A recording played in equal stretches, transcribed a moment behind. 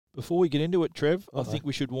Before we get into it, Trev, I think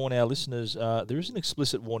we should warn our listeners, there is an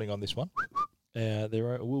explicit warning on this one.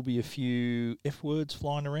 There will be a few F words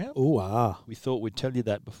flying around. We thought we'd tell you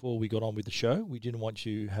that before we got on with the show. We didn't want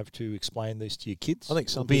you to have to explain this to your kids. I think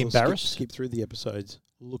some people be embarrassed. Skip through the episodes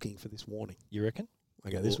looking for this warning. You reckon?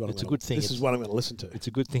 Okay, this is what it's a good thing. This is what I'm going to listen to. It's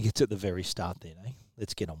a good thing it's at the very start then, eh?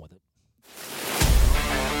 Let's get on with it.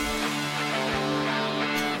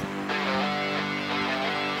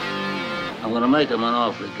 I'm going to make him an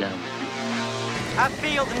offer again. I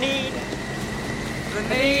feel the need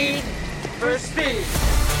for speed.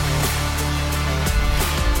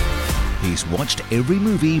 He's watched every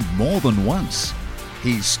movie more than once.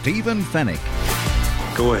 He's Stephen Fenech.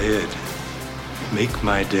 Go ahead. Make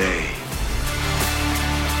my day.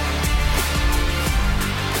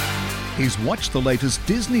 He's watched the latest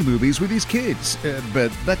Disney movies with his kids,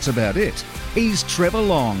 but that's about it. He's Trevor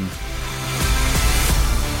Long.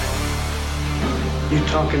 You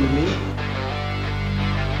talking to me?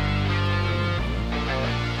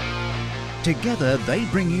 Together, they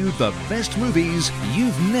bring you the best movies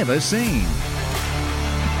you've never seen.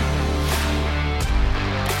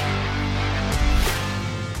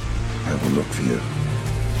 I will look for you.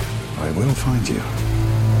 I will find you.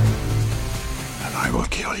 And I will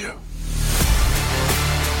kill you.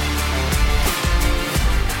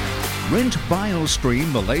 Rent, buy or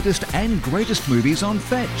stream the latest and greatest movies on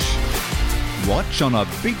Fetch. Watch on a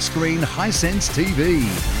big screen Hisense TV.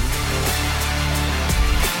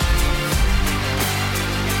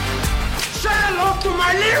 Say hello to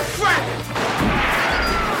my little friend!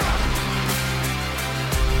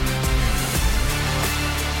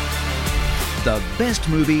 The best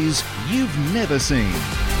movies you've never seen.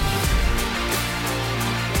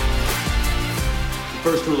 The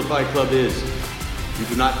first rule of Fight Club is you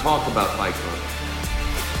do not talk about Fight Club.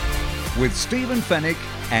 With Stephen Fenech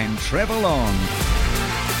and Trevor Long.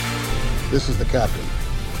 This is the captain.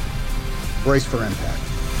 Brace for impact.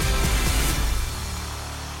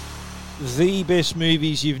 The best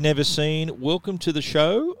movies you've never seen. Welcome to the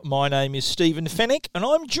show. My name is Stephen Fenech, and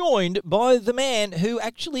I'm joined by the man who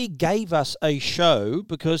actually gave us a show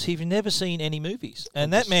because he'd never seen any movies.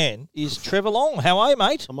 And that man is Trevor Long. How are you,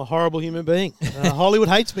 mate? I'm a horrible human being. Hollywood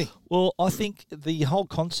hates me. Well, I think the whole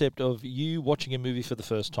concept of you watching a movie for the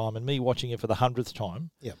first time and me watching it for the 100th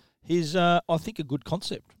time is, I think, a good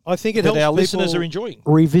concept. I think it that helps our people listeners are enjoying.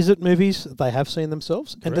 Revisit movies that they have seen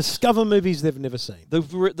themselves and discover movies they've never seen.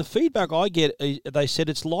 The feedback I get, they said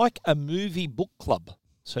it's like a movie book club.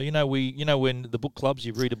 So when the book clubs,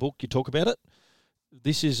 you read a book, you talk about it.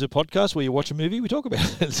 This is a podcast where you watch a movie, we talk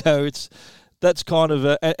about it. So that's kind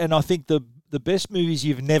of and I think the best movies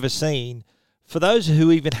you've never seen. For those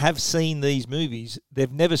who even have seen these movies, they've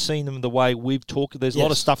never seen them the way we've talked. There's a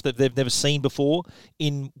lot of stuff that they've never seen before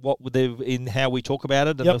in how we talk about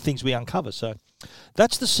it and the things we uncover. So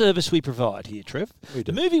that's the service we provide here, Trev.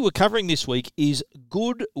 The movie we're covering this week is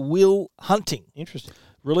Good Will Hunting. Interesting.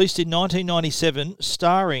 Released in 1997,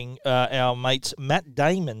 starring our mates Matt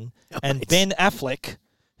Damon and Ben Affleck,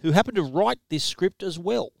 who happened to write this script as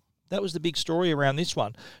well. That was the big story around this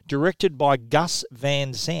one. Directed by Gus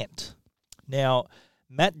Van Sant. Now,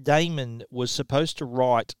 Matt Damon was supposed to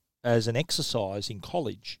write, as an exercise in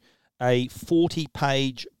college, a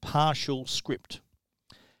 40-page partial script.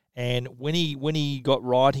 And when he got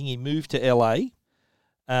writing, he moved to LA,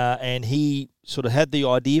 and he sort of had the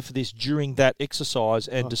idea for this during that exercise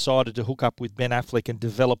and decided to hook up with Ben Affleck and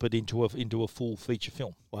develop it into a full feature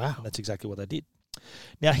film. Wow. And that's exactly what they did.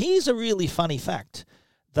 Now, here's a really funny fact.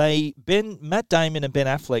 Matt Damon and Ben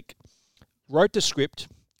Affleck wrote the script.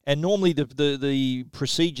 And normally the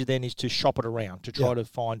procedure then is to shop it around, to try to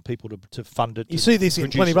find people to fund it. You see this in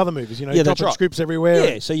plenty of other movies, dropping scripts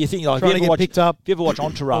everywhere. Yeah, so you think, like, trying to get picked up. If you ever watch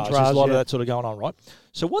Entourage, there's a lot of that sort of going on, right?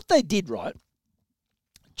 So what they did, right,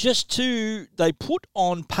 they put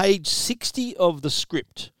on page 60 of the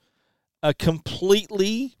script a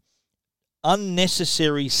completely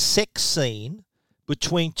unnecessary sex scene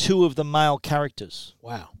between two of the male characters.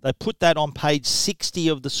 Wow. They put that on page 60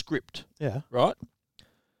 of the script. Yeah. Right?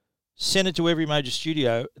 Sent it to every major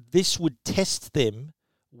studio. This would test them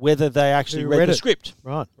whether they actually read the script.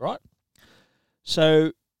 Right. Right?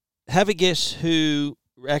 So have a guess who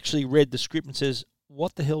actually read the script and says,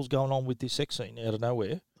 what the hell's going on with this sex scene out of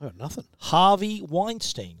nowhere? Oh, nothing. Harvey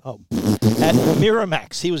Weinstein. Oh. At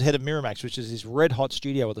Miramax. He was head of Miramax, which is this red-hot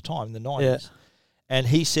studio at the time in the 90s. Yeah. And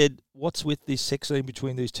he said, what's with this sex scene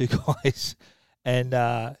between these two guys? And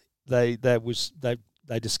they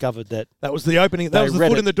they discovered that. That was the opening. That They was the read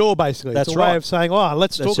foot it. in the door, basically. That's it's a way right. of saying,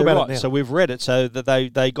 let's talk So, about it now. So we've read it, so that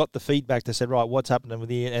they got the feedback. They said, right, what's happening with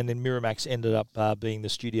the, and then Miramax ended up being the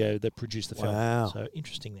studio that produced the film. Wow. So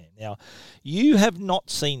interesting there. Now, you have not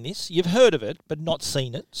seen this. You've heard of it, but not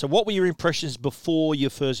seen it. So what were your impressions before your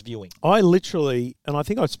first viewing? I literally, and I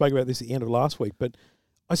think I spoke about this at the end of last week, but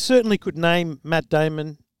I certainly could name Matt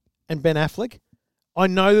Damon and Ben Affleck. I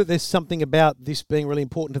know that there's something about this being really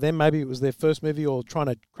important to them. Maybe it was their first movie or trying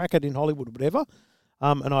to crack it in Hollywood or whatever.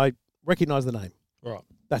 And I recognise the name. Right.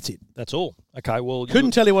 That's it. That's all. Okay, well...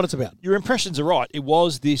 Couldn't tell you what it's about. Your impressions are right. It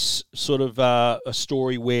was this sort of a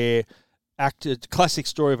story where... classic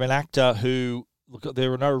story of an actor who... Look,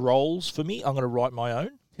 there are no roles for me. I'm going to write my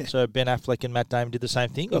own. Yeah. So Ben Affleck and Matt Damon did the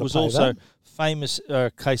same thing. It was also famous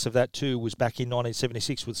case of that too was back in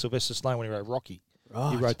 1976 with Sylvester Stallone when he wrote Rocky.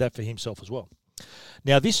 Right. He wrote that for himself as well.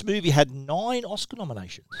 Now, this movie had 9 Oscar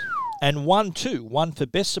nominations and won 2. One for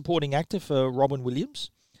Best Supporting Actor for Robin Williams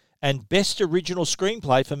and Best Original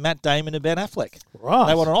Screenplay for Matt Damon and Ben Affleck. Right.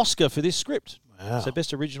 They won an Oscar for this script. Wow. So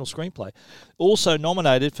Best Original Screenplay. Also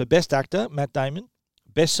nominated for Best Actor, Matt Damon,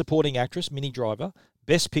 Best Supporting Actress, Minnie Driver,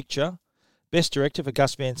 Best Picture, Best Director for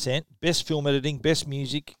Gus Van Sant, Best Film Editing, Best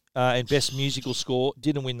Music, and Best Musical Score.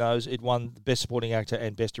 Didn't win those. It won Best Supporting Actor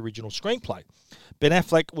and Best Original Screenplay. Ben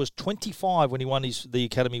Affleck was 25 when he won the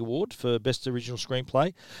Academy Award for Best Original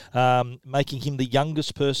Screenplay, making him the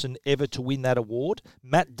youngest person ever to win that award.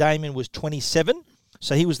 Matt Damon was 27,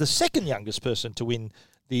 so he was the second youngest person to win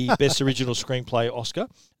the Best Original Screenplay Oscar.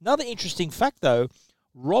 Another interesting fact, though,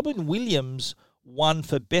 Robin Williams won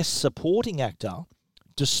for Best Supporting Actor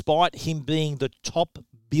despite him being the top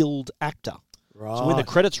billed actor. Right. So when the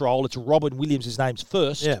credits roll, it's Robin Williams, his name's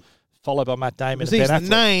first, followed by Matt Damon and Ben Affleck. He's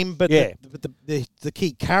the name, but the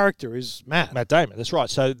key character is Matt. Matt Damon, that's right.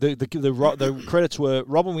 So the credits were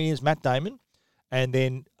Robin Williams, Matt Damon, and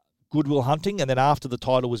then Good Will Hunting, and then after the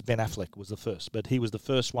title was Ben Affleck was the first. But he was the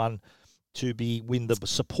first one to win the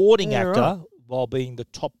supporting actor while being the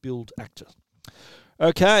top billed actor.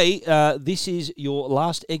 Okay, this is your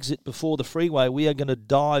last exit before the freeway. We are going to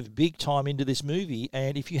dive big time into this movie,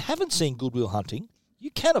 and if you haven't seen Good Will Hunting, you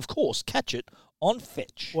can, of course, catch it on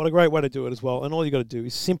Fetch. What a great way to do it as well. And all you got to do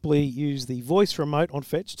is simply use the voice remote on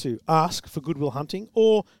Fetch to ask for Good Will Hunting,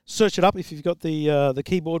 or search it up if you've got the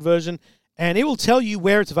keyboard version, and it will tell you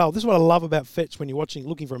where it's available. This is what I love about Fetch when you're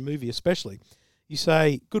looking for a movie especially. You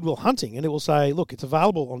say Good Will Hunting, and it will say, look, it's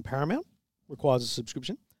available on Paramount, requires a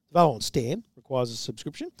subscription. Available on Stan, requires a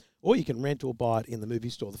subscription, or you can rent or buy it in the movie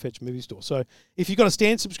store, the Fetch movie store. So if you've got a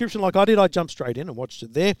Stan subscription like I did, I jumped straight in and watched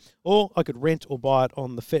it there, or I could rent or buy it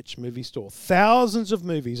on the Fetch movie store. Thousands of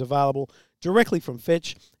movies available directly from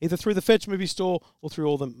Fetch, either through the Fetch movie store or through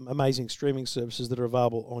all the amazing streaming services that are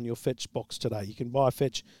available on your Fetch box today. You can buy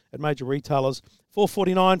Fetch at major retailers,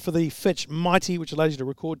 $4.49 for the Fetch Mighty, which allows you to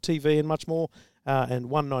record TV and much more, and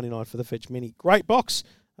 $1.99 for the Fetch Mini. Great box.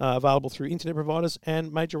 Available through internet providers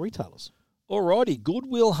and major retailers. Alrighty, Good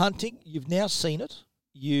Will Hunting. You've now seen it.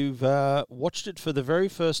 You've watched it for the very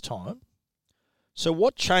first time. So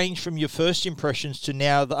what changed from your first impressions to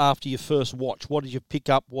now after your first watch? What did you pick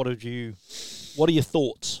up? What are your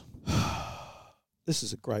thoughts? This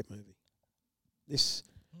is a great movie.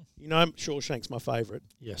 Shawshank's my favourite.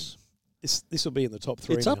 Yes. This will be in the top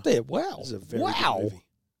 3 It's now. up there. Wow. This is a very good movie.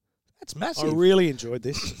 That's massive. I really enjoyed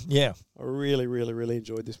this. Yeah. I really, really, really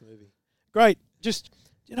enjoyed this movie. Great. Just,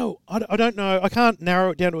 I don't know. I can't narrow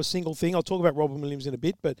it down to a single thing. I'll talk about Robin Williams in a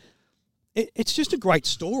bit, but it's just a great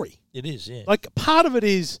story. It is, yeah. Like, part of it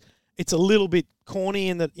is it's a little bit corny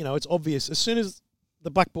in that, it's obvious. As soon as the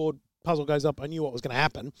blackboard puzzle goes up, I knew what was going to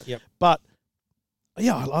happen. Yep. But,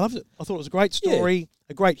 yeah, I loved it. I thought it was a great story,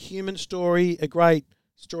 a great human story, a great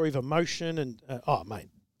story of emotion, and, mate.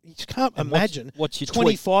 You just can't imagine what's your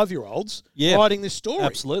 25-year-olds writing this story.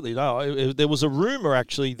 Absolutely. No, there was a rumour,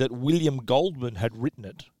 actually, that William Goldman had written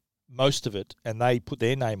it, most of it, and they put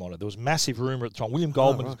their name on it. There was massive rumour at the time. William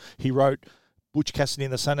Goldman, he wrote Butch Cassidy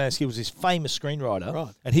and the Sundance Kid, was this famous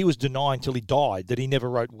screenwriter, and he was denying until he died that he never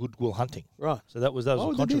wrote Good Will Hunting. Right. So that was a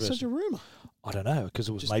controversy. Why would there be such a rumour? I don't know, because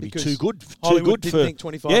it was Just maybe because too good. Hollywood Too good didn't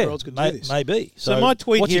think 25-year-olds could do this. Maybe. So my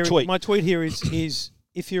tweet what's here, your tweet? My tweet here is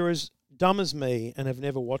if you're as dumb as me and have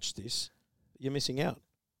never watched this, you're missing out.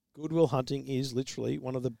 Good Will Hunting is literally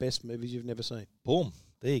one of the best movies you've never seen. Boom.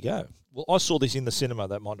 There you go. Well, I saw this in the cinema.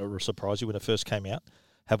 That might not surprise you when it first came out.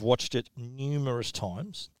 Have watched it numerous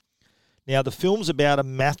times. Now, the film's about a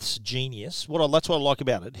maths genius. That's what I like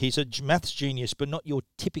about it. He's a maths genius, but not your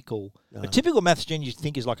typical. No. A typical maths genius you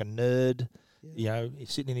think is like a nerd. Yeah.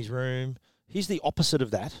 He's sitting in his room. He's the opposite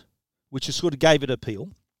of that, which is sort of gave it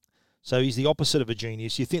appeal. So he's the opposite of a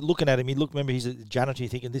genius. You think, looking at him, remember he's a janitor, you're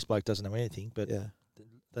thinking this bloke doesn't know anything, but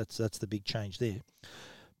that's the big change there.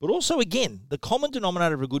 But also, again, the common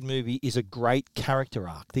denominator of a good movie is a great character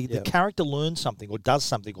arc. The character learns something or does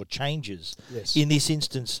something or changes. Yes. In this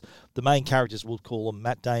instance, the main characters, we'll call them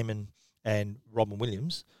Matt Damon and Robin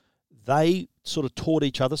Williams, they sort of taught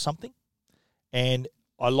each other something. And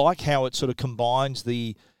I like how it sort of combines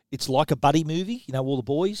it's like a buddy movie, all the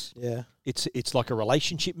boys. Yeah. It's like a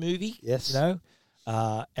relationship movie. Yes. And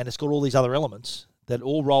it's got all these other elements that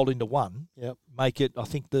all rolled into one. Yep. Make it, I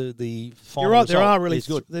think, the final You're right. There result are really is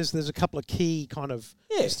good. There's a couple of key kind of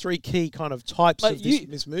there's 3 key kind of types of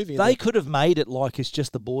this movie. They could have made it like it's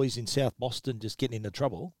just the boys in South Boston just getting into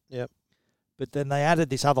trouble. Yep. But then they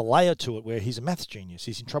added this other layer to it where he's a maths genius.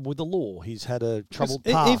 He's in trouble with the law. He's had a troubled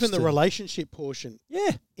past. Even the relationship portion.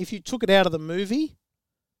 Yeah. If you took it out of the movie,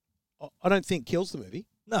 I don't think kills the movie.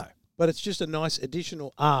 No. But it's just a nice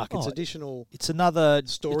additional arc. It's additional. It's another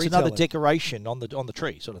storytelling. It's another decoration on the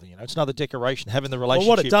tree, sort of thing. It's another decoration having the relationship.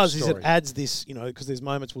 Well, what it does story. is it adds this, because there's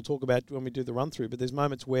moments we'll talk about when we do the run through. But there's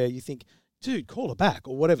moments where you think, dude, call her back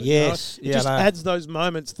or whatever. Yes, it just adds those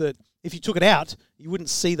moments that if you took it out, you wouldn't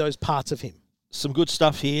see those parts of him. Some good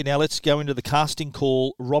stuff here. Now let's go into the casting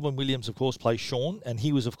call. Robin Williams, of course, plays Sean, and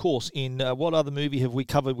he was, of course, in what other movie have we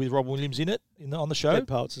covered with Robin Williams in it on the show? Dead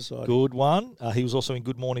Poets Society. Good one. He was also in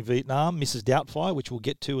Good Morning Vietnam, Mrs. Doubtfire, which we'll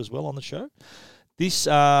get to as well on the show. This,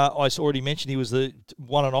 I already mentioned, he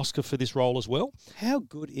won an Oscar for this role as well. How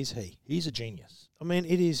good is he? He's a genius. I mean,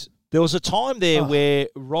 it is. There was a time there where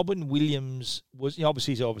Robin Williams was,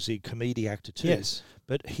 he's obviously a comedic actor too. Yes.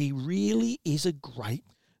 But he really is a great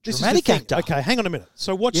This dramatic is the thing. actor. Okay, hang on a minute.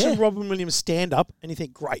 So watch some Robin Williams stand up and you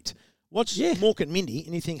think, great. Watch Mork and Mindy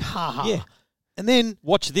and you think, ha ha. Yeah. And then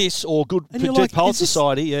watch this or Good and you're Dead like, Poets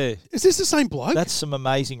Society. Yeah. Is this the same bloke? That's some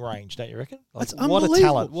amazing range, don't you reckon? That's what unbelievable. a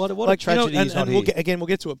talent. What a tragedy he's not here. We'll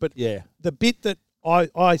get to it. But the bit that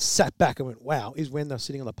I sat back and went, wow, is when they're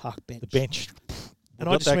sitting on the park bench. The bench. And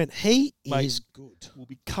I just went, he is good. We'll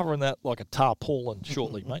be covering that like a tarpaulin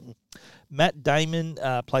shortly, mate. Matt Damon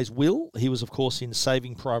plays Will. He was, of course, in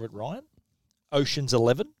Saving Private Ryan, Ocean's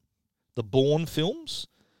 11, the Bourne films.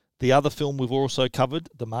 The other film we've also covered,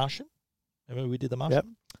 The Martian. Remember we did The Martian?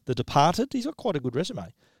 Yep. The Departed. He's got quite a good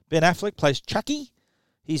resume. Ben Affleck plays Chucky.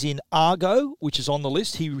 He's in Argo, which is on the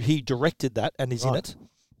list. He directed that and is in it.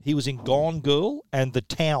 He was in Gone Girl and The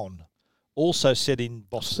Town, also set in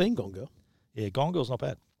Boston. I've seen Gone Girl. Yeah, Gone Girl's not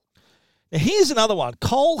bad. Now, here's another one.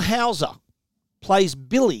 Cole Hauser plays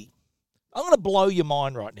Billy. I'm going to blow your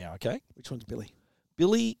mind right now, okay? Which one's Billy?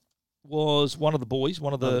 Billy was one of the boys.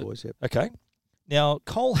 One of the boys, yep. Okay. Now,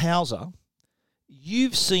 Cole Hauser,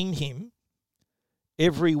 you've seen him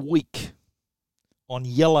every week on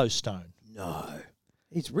Yellowstone. No.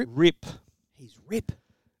 He's Rip. Rip. He's Rip.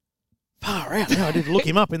 Far out. No, I didn't look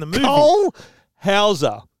him up in the movie. Cole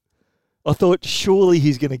Hauser. I thought, surely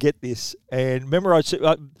he's going to get this. And remember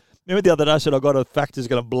the other day I said, I got a fact that's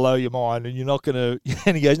going to blow your mind and you're not going to...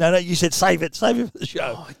 And he goes, no, you said save it for the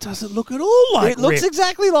show. Oh, it doesn't look at all like It looks Rip.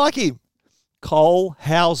 exactly like him. Cole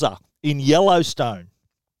Hauser in Yellowstone.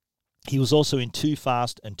 He was also in Too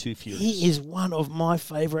Fast and Too Furious. He is one of my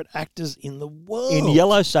favourite actors in the world. In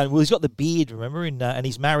Yellowstone. Well, he's got the beard, remember? And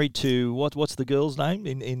he's married to... What's the girl's name?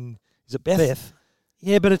 Is it Beth? Beth.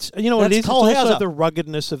 Yeah, but it's what it is. Cole it's also Hauser. the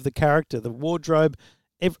ruggedness of the character, the wardrobe.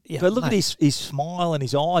 But look at his smile and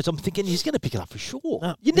his eyes. I'm thinking he's going to pick it up for sure.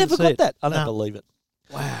 No, you never see got it. that. I don't No. believe it.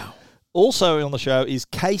 Wow. Also on the show is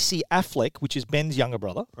Casey Affleck, which is Ben's younger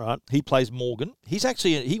brother. Right. He plays Morgan. He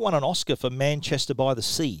won an Oscar for Manchester by the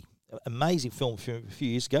Sea. Amazing film a few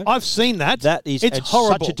years ago. I've seen that. That is it's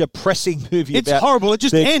horrible. such a depressing movie. It's about horrible. It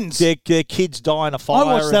just ends. Their kids die in a fire.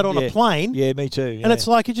 I watched that on a plane. Yeah, me too. And it's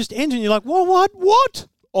like it just ends and you're like, what?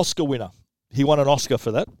 Oscar winner. He won an Oscar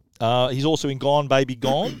for that. He's also in Gone, Baby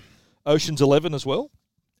Gone. Ocean's 11 as well.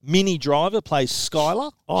 Minnie Driver plays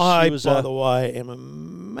Skylar. I, by the way, am a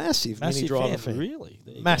massive Minnie Driver fan. Really?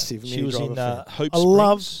 Massive She Minnie was Driver in fan. Hope I Springs.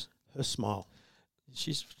 love her smile.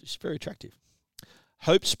 She's very attractive.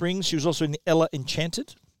 Hope Springs. She was also in Ella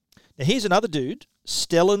Enchanted. Now, here's another dude.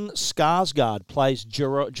 Stellan Skarsgård plays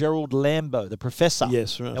Gerald Lambo, the professor.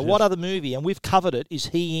 Yes, right. Now, what other movie, and we've covered it, is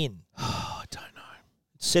he in? I don't know.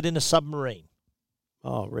 It's set in a submarine.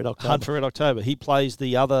 Oh, Red October. Hunt for Red October. He plays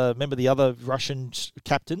the other Russian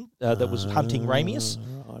captain that was hunting Ramius?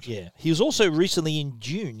 Right. Yeah. He was also recently in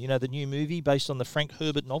Dune, the new movie based on the Frank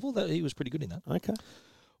Herbert novel. He was pretty good in that. Okay.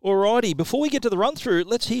 Alrighty, before we get to the run-through,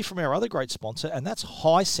 let's hear from our other great sponsor, and that's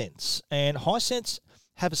Hisense. And Hisense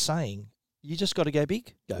have a saying, you just got to go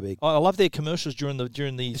big. Go big. I love their commercials during the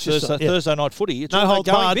Thursday night footy. It's No all holds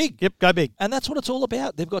about going barred. big. Yep, go big. And that's what it's all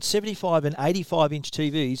about. They've got 75 and 85-inch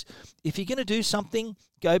TVs. If you're going to do something,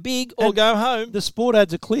 go big or go home. The sport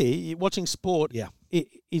ads are clear. You're watching sport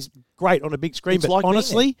is great on a big screen, It's but like being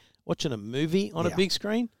honestly, watching a movie on a big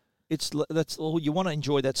screen, That's all you want to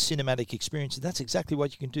enjoy, that cinematic experience. And that's exactly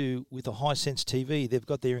what you can do with a Hisense TV. They've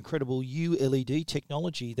got their incredible ULED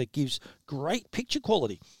technology that gives great picture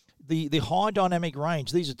quality. The high dynamic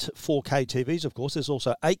range. These are 4K TVs, of course. There's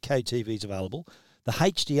also 8K TVs available. The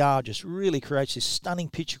HDR just really creates this stunning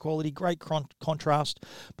picture quality, great contrast,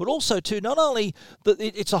 but also too, not only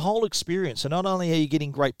it's a whole experience. So not only are you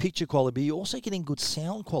getting great picture quality, but you're also getting good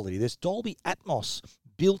sound quality. There's Dolby Atmos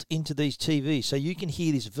built into these TVs, so you can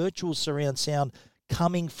hear this virtual surround sound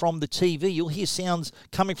coming from the TV. You'll hear sounds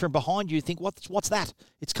coming from behind you. You think, what's that?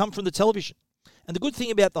 It's come from the television. And the good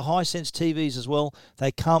thing about the Hisense TVs as well,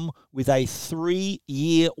 they come with a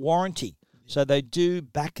 3-year warranty. So they do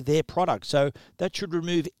back their product. So that should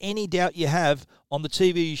remove any doubt you have on the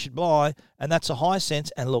TV you should buy, and that's a Hisense.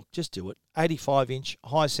 And look, just do it. 85-inch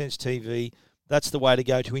Hisense TV. That's the way to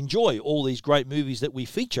go to enjoy all these great movies that we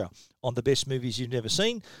feature on the best movies you've never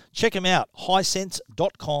seen. Check them out,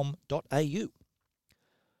 hisense.com.au.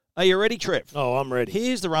 Are you ready, Trev? Oh, I'm ready.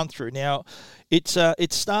 Here's the run-through. Now, it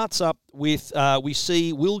starts up with we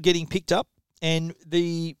see Will getting picked up, and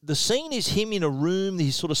the scene is him in a room.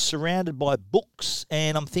 He's sort of surrounded by books,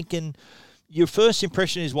 and I'm thinking your first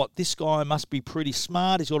impression is what? This guy must be pretty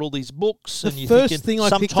smart. He's got all these books, and you're thinking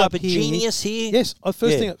some type of genius here. Yes,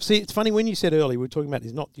 see, it's funny when you said earlier, we were talking about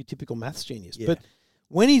he's not your typical maths genius, but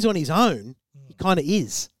when he's on his own, he kind of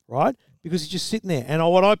is, right? Because he's just sitting there. And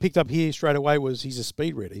what I picked up here straight away was he's a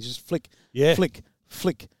speed reader. He's just flick, flick,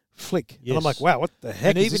 flick, flick. Yes. And I'm like, wow, what the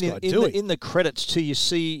heck is this guy doing? In the credits too, you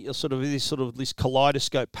see this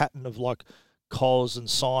kaleidoscope pattern of like cos and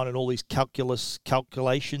sine and all these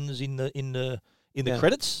calculations in the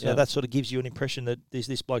credits. So that sort of gives you an impression that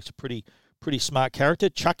this bloke's a pretty smart character.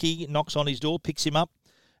 Chucky knocks on his door, picks him up,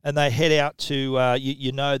 and they head out to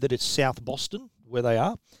you know that it's South Boston where they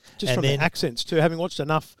are. Just from the accents too, having watched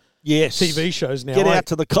enough TV shows now. Get out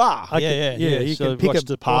to the car. You can pick up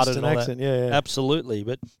the Boston accent. Yeah, absolutely.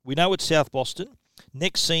 But we know it's South Boston.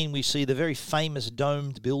 Next scene, we see the very famous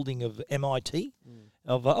domed building of MIT.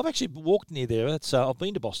 I've actually walked near there. I've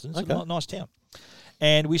been to Boston. It's a nice town.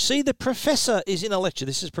 And we see the professor is in a lecture.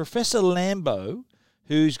 This is Professor Lambo,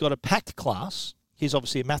 who's got a packed class. He's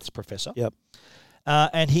obviously a maths professor. Yep.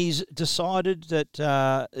 And he's decided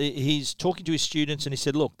that he's talking to his students, and he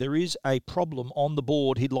said, look, there is a problem on the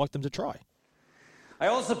board he'd like them to try. I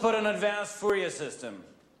also put an advanced Fourier system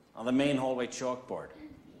on the main hallway chalkboard.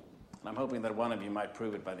 And I'm hoping that one of you might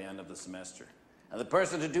prove it by the end of the semester. And the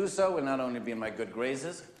person to do so will not only be in my good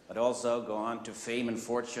graces, but also go on to fame and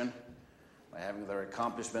fortune by having their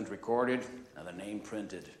accomplishment recorded and their name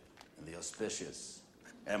printed in the auspicious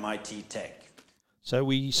MIT Tech. So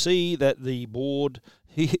we see that the board,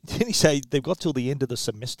 didn't he say they've got till the end of the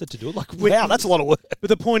semester to do it? Like, wow, that's a lot of work. But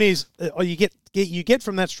the point is, you get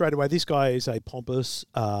from that straight away, this guy is a pompous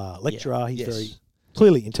lecturer. He's very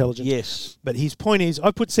clearly intelligent. Yes. But his point is,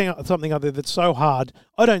 I put something up there that's so hard,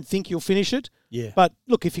 I don't think you'll finish it. Yeah. But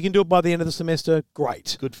look, if you can do it by the end of the semester,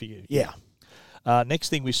 great. Good for you. Yeah. Next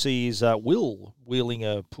thing we see is Will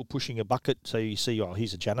pushing a bucket. So you see,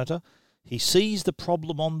 he's a janitor. He sees the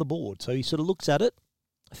problem on the board, so he sort of looks at it,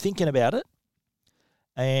 thinking about it,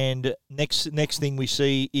 and next thing we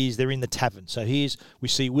see is they're in the tavern. So we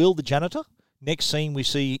see Will, the janitor. Next scene we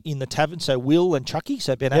see in the tavern, so Will and Chucky,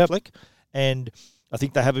 so Ben Affleck, and I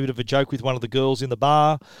think they have a bit of a joke with one of the girls in the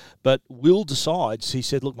bar, but Will decides, he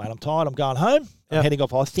said, look, mate, I'm tired, I'm going home, I'm heading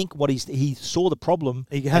off. I think he saw the problem,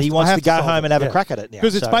 and he wants to go home and have a crack at it now.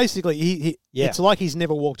 Because it's basically, it's like he's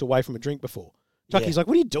never walked away from a drink before. Chucky's like,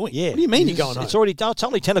 what are you doing? Yeah. What do you mean you're going home? It's only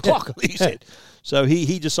 10 o'clock, he said. So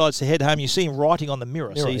he decides to head home. You see him writing on the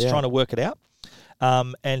mirror, so he's trying to work it out.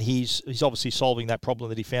 And he's obviously solving that problem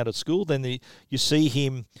that he found at school. Then you see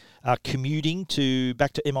him commuting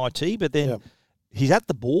back to MIT, but then he's at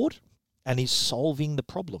the board and he's solving the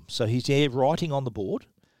problem. So he's writing on the board,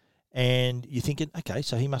 and you're thinking, okay,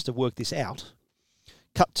 so he must have worked this out.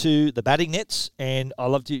 Cut to the batting nets, and I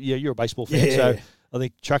loved you. Yeah, you're a baseball fan, so I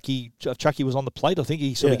think Chucky was on the plate. I think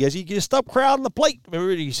he sort of goes, you just stop crowding the plate.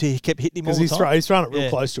 Remember, he kept hitting him all the time. Because he's throwing it real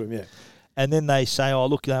close to him, And then they say, oh,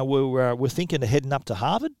 look, we're thinking of heading up to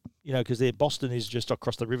Harvard, because Boston is just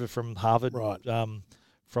across the river from Harvard,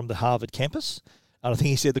 from the Harvard campus. And I think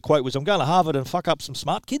he said the quote was, I'm going to Harvard and fuck up some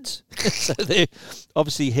smart kids. So they're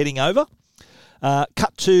obviously heading over.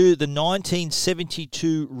 Cut to the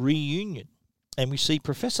 1972 reunion. and we see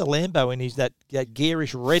Professor Lambo in his that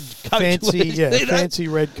garish red coat. Fancy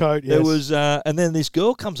red coat. Yes. There was, and then this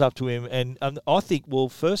girl comes up to him, and I think, well,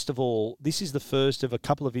 first of all, this is the first of a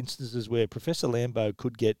couple of instances where Professor Lambo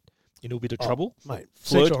could get in a bit of trouble, mate.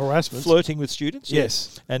 Sexual harassment, flirting with students.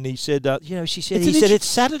 Yes, and he said, she said, he said it's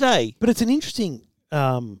Saturday, but it's an interesting.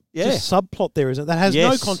 Just subplot there, isn't it? That has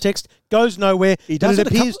no context, goes nowhere. He does it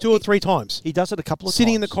appears 2 or 3 times. He does it a couple of times.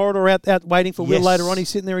 Sitting in the corridor out waiting for Will later on. He's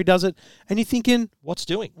sitting there, he does it. And you're thinking, what's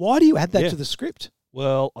doing? Why do you add that to the script?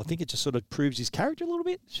 Well, I think it just sort of proves his character a little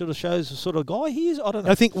bit. Sort of shows the sort of guy he is. I don't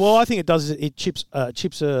know. I think it does. It chips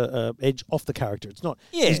a edge off the character. It's not.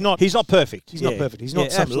 Yeah, he's not perfect. He's not perfect. He's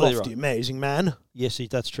not some lofty, amazing man. Yes,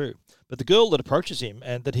 that's true. But the girl that approaches him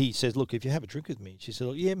and that he says, look, if you have a drink with me, she said,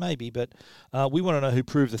 well, yeah, maybe, but we want to know who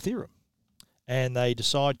proved the theorem. And they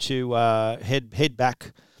decide to head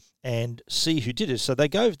back and see who did it. So they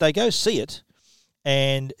go see it,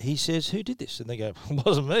 and he says, who did this? And they go, it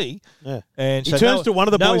wasn't me. Yeah. And he turns to one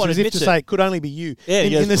of the boys as if to say, it could only be you. Yeah,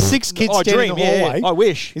 in the 6 kids standing in the hallway. I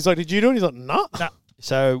wish. He's like, did you do it? He's like, no.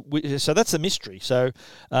 So that's the mystery. So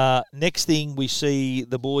next thing we see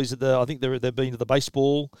the boys I think they've been to the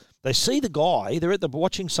baseball. They see the guy. They're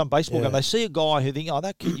watching some baseball game. They see a guy who think,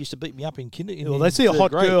 that kid used to beat me up in kindergarten. Well, they see a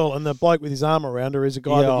hot girl, and the bloke with his arm around her is a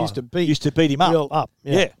guy that used to beat him up. Will up.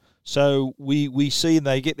 Yeah. So we see, and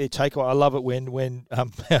they get their takeaway. I love it when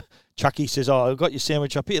Chucky says, I've got your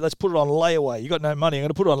sandwich up here. Let's put it on layaway. You got no money. I'm going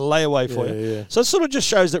to put it on layaway for you. Yeah. So it sort of just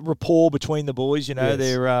shows that rapport between the boys. You know,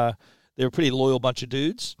 they're a pretty loyal bunch of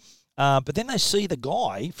dudes. But then they see the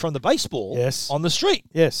guy from the baseball on the street.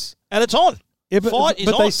 Yes. And it's on. Yeah, but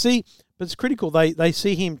it's critical. They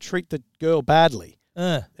see him treat the girl badly.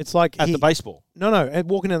 It's like the baseball. No, and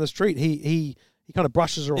walking down the street, he kind of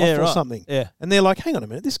brushes her off or something. Yeah. And they're like, hang on a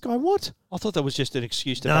minute, this guy what? I thought that was just an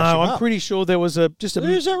excuse to bash him up. No, I'm pretty sure there was is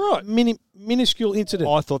that right? Minuscule incident.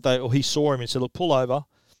 I thought he saw him and said, look, pull over.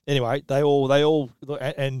 Anyway, they all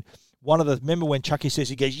and one of the, remember when Chucky says,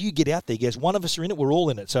 he goes, you get out there. He goes, one of us are in it, we're all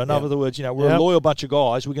in it. So in other words, we're a loyal bunch of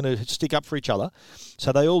guys. We're going to stick up for each other.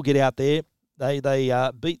 So they all get out there. They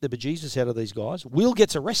beat the bejesus out of these guys. Will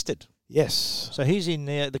gets arrested. Yes. So he's in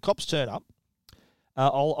there. The cops turn up.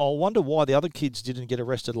 I'll wonder why the other kids didn't get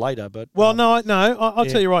arrested later. But I'll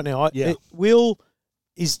tell you right now. Will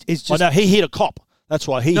is just. Oh no, he hit a cop. That's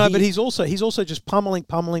why but he's also just pummeling.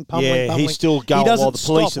 Yeah, he's still going while the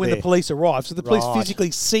police are when there. the police arrive. So the police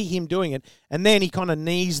physically see him doing it, and then he kind of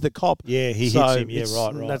knees the cop. Yeah, he hits him. Yeah,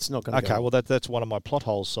 right. That's not going to go. Okay, well that's one of my plot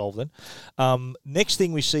holes solved then. Next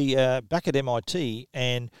thing we see back at MIT,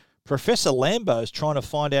 and Professor Lambo's trying to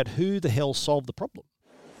find out who the hell solved the problem.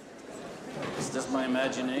 Is this my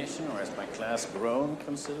imagination, or has my class grown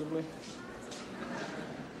considerably?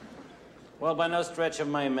 Well, by no stretch of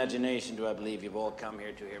my imagination do I believe you've all come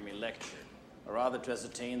here to hear me lecture, or rather to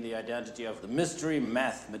ascertain the identity of the mystery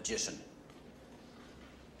math magician.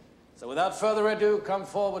 So without further ado, come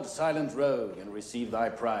forward, silent rogue, and receive thy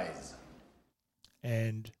prize.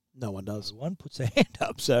 And no one does. One puts their hand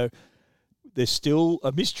up, so there's still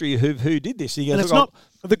a mystery of who did this. He goes, and it's not.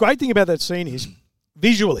 The great thing about that scene is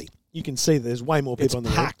visually, you can see there's way more people on the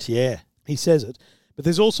packed, yeah. He says it, but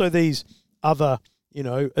there's also these other,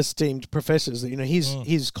 esteemed professors that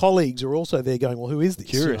his colleagues are also there going, well, who is this?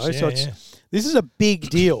 Curious, this is a big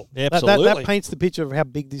deal. Absolutely, that paints the picture of how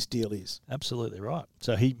big this deal is. Absolutely right.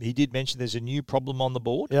 So he did mention there's a new problem on the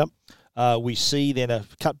board. Yep. We see then a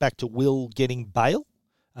cut back to Will getting bail.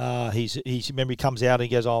 Remember he comes out and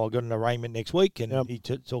he goes, I've got an arraignment next week, and he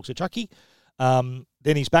talks to Chucky. Then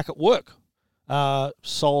he's back at work. Back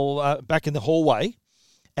in the hallway,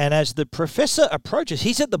 and as the professor approaches,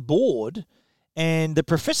 he's at the board, and the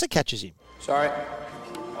professor catches him. Sorry.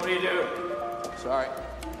 What do you do? Sorry.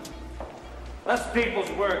 That's people's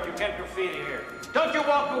work. You can't graffiti here. Don't you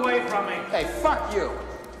walk away from me. Hey, fuck you.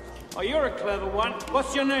 Oh, you're a clever one.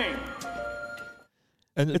 What's your name?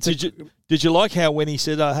 And did you like how when he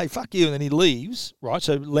said, hey, fuck you, and then he leaves, right?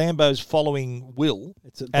 So Lambo's following Will,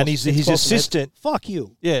 and his assistant... Fuck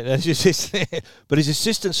you. Yeah, but his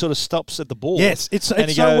assistant sort of stops at the board. Yes, it's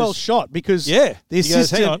so well shot because the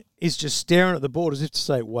assistant is just staring at the board as if to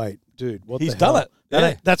say, wait, dude, what He's the hell? done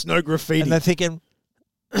it. That's no graffiti. And they're thinking,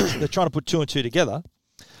 they're trying to put two and two together.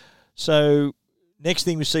 So... Next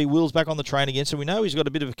thing we see, Will's back on the train again, so we know he's got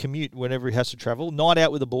a bit of a commute whenever he has to travel. Night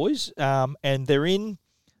out with the boys, and they're in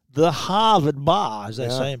the Harvard Bar, as they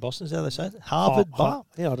say in Boston. Is that how they say it? Harvard Bar?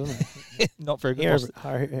 Yeah, I don't know. Not very good.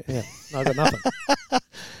 Yeah, no, I got nothing.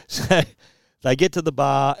 So they get to the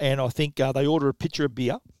bar, and I think they order a pitcher of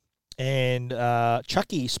beer, and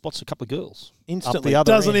Chucky spots a couple of girls. Instantly.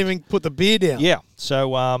 Doesn't even put the beer down. Yeah.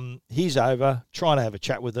 So he's over, trying to have a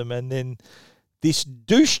chat with them, and then this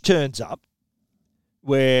douche turns up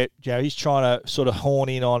where he's trying to sort of horn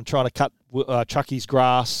in on trying to cut Chucky's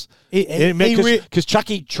grass. Because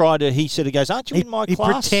Chucky he said, he goes, aren't you in my class?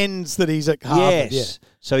 He pretends that he's at Harvard. Yes. Yeah.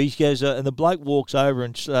 So he goes, and the bloke walks over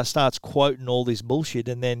and starts quoting all this bullshit,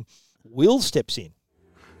 and then Will steps in.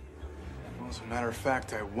 Well, as a matter of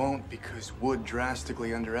fact, I won't, because Wood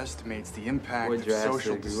drastically underestimates the impact of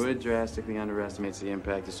social... Wood drastically underestimates the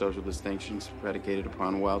impact of social distinctions predicated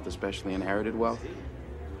upon wealth, especially inherited wealth.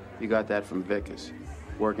 You got that from Vickers.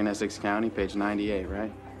 Work in Essex County, page 98,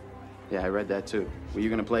 right? Yeah, I read that too. Were you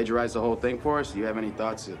going to plagiarize the whole thing for us? Do you have any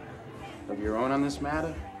thoughts of your own on this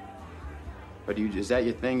matter? Or is that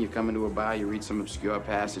your thing? You come into a bar, you read some obscure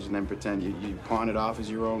passage, and then pretend you pawn it off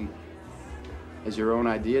as your own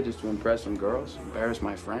idea just to impress some girls? Embarrass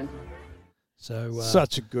my friend? So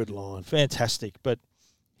such a good line. Fantastic. But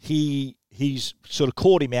he's sort of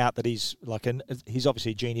caught him out that he's he's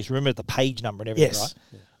obviously a genius. Remember the page number and everything, yes.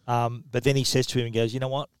 Right? Yeah. But then he says to him and goes, you know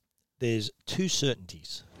what? There's two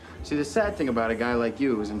certainties. See, the sad thing about a guy like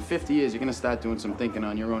you is in 50 years, you're going to start doing some thinking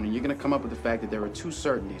on your own, and you're going to come up with the fact that there are two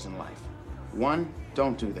certainties in life. One,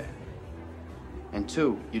 don't do that. And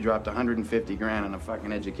two, you dropped 150 grand on a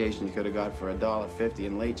fucking education you could have got for $1.50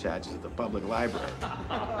 in late charges at the public library.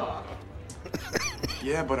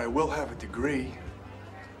 Yeah, but I will have a degree.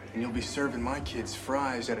 And you'll be serving my kids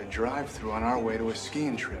fries at a drive-thru on our way to a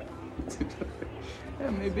skiing trip. Yeah,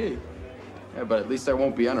 maybe. Yeah, but at least I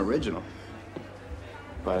won't be unoriginal.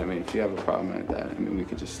 But, I mean, if you have a problem like that, I mean, we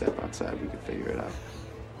could just step outside. We could figure it out.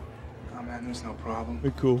 Oh, man, there's no problem.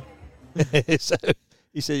 We're cool. So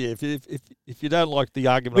he said, yeah, if you don't like the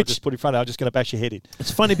argument I just put in front of you, I'm just going to bash your head in.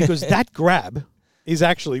 It's funny because that grab is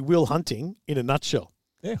actually Will Hunting in a nutshell.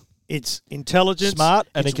 Yeah. It's intelligent, smart,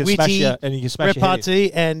 and it's he can witty, smash you, and he can smash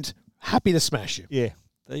repartee, and happy to smash you. Yeah,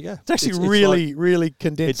 there you go. It's actually really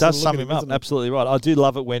condensed. It does sum him up. Absolutely right. I do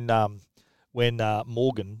love it when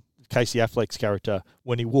Morgan, Casey Affleck's character,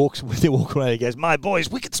 when they walk around, he goes, "My boy's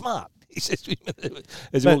wicked smart." He says,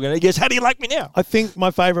 as Morgan, he goes, "How do you like me now?" I think my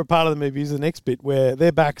favourite part of the movie is the next bit where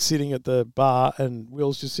they're back sitting at the bar and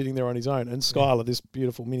Will's just sitting there on his own, and Skylar, this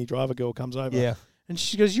beautiful Minnie Driver girl, comes over. Yeah. And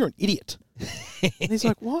she goes, "You're an idiot." And he's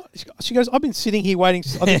like, "What?" She goes, "I've been sitting here waiting,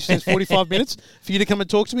 I think she says 45 minutes for you to come and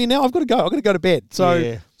talk to me. Now I've got to go. I've got to go to bed." So,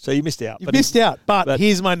 yeah. So you missed out. You missed out, but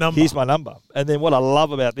here's my number. Here's my number. And then what I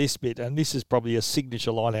love about this bit, and this is probably a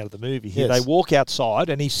signature line out of the movie, here Yes. they walk outside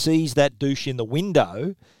and he sees that douche in the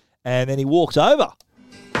window, and then he walks over.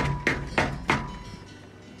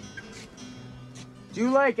 Do you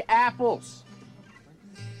like apples?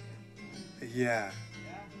 Yeah.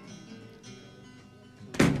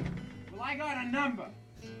 Well, I got a number.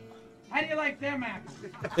 How do you like them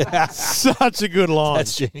apples? Such a good line.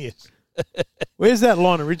 That's genius. Where's that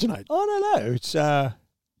line originate? I don't know. It's I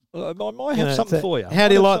might have something for you. How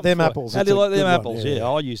do you like them apples? How do you like them line, apples? Yeah,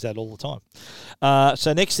 I use that all the time.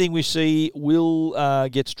 So next thing we see, Will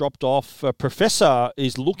gets dropped off. Professor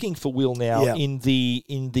is looking for Will now in the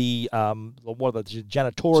what are the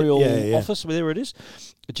janitorial office, whatever it is.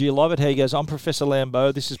 Do you love it? How he goes, "I'm Professor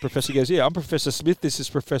Lambeau. This is Professor." He goes, "Yeah, I'm Professor Smith. This is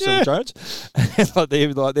Professor Jones." And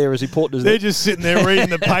they're as important as they're just sitting there reading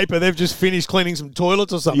the paper. They've just finished cleaning some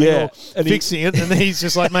toilets or something, or and fixing it, and he's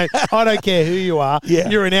just like, "Mate, I don't care who you are.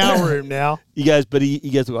 You're in our room now." He goes, but he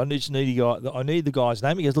goes, "Look, I just need a guy. I need the guy's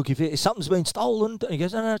name." He goes, "Look, if something's been stolen," and he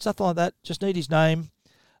goes, "No, it's nothing like that. Just need his name."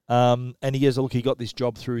 And he goes, "Look, he got this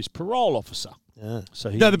job through his parole officer." Yeah. So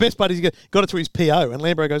the best part is he got it through his PO, and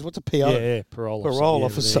Lambeau goes, "What's a PO?" Yeah, parole officer.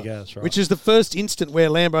 officer. There you go, that's right. Which is the first instant where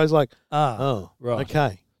Lambeau's like, right,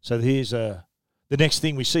 okay." So here's the next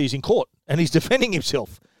thing we see is in court, and he's defending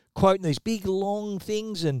himself, quoting these big long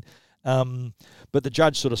things, and but the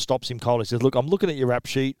judge sort of stops him cold. He says, "Look, I'm looking at your rap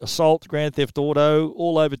sheet: assault, grand theft auto,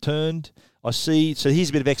 all overturned. I see." So here's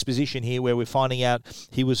a bit of exposition here where we're finding out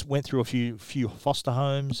he went through a few foster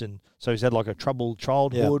homes, and so he's had like a troubled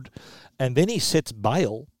childhood, and then he sets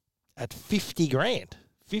bail at 50 grand,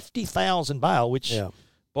 50,000 bail, which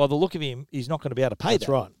by the look of him, he's not going to be able to pay. That's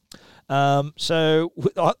right. So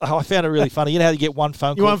I found it really funny. You know how you get one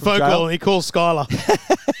phone call? One phone call, and he calls Skylar.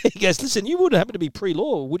 He goes, "Listen, you wouldn't happen to be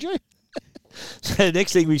pre-law, would you?" So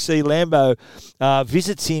next thing we see, Lambeau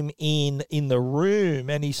visits him in the room,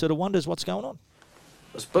 and he sort of wonders what's going on.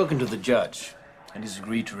 I've spoken to the judge, and he's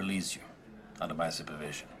agreed to release you under my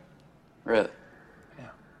supervision. Really? Yeah.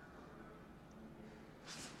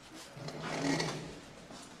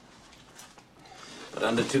 But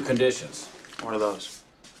under two conditions. What are those?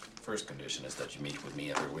 First condition is that you meet with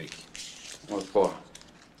me every week. What for?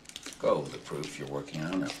 Go with the proof you're working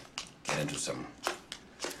on and get into some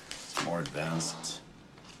more advanced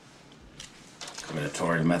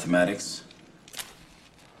combinatorial mathematics.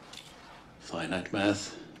 Finite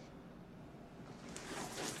math.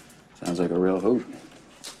 Sounds like a real hoot.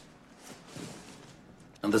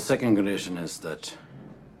 And the second condition is that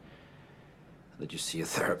you see a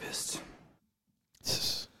therapist.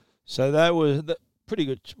 So that was pretty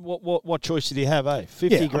good. What choice did he have, eh?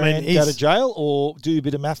 50 grand, mean, go to jail, or do a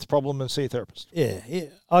bit of maths problem and see a therapist? Yeah.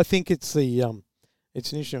 I think it's the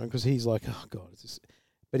it's an interesting one because he's like, oh God,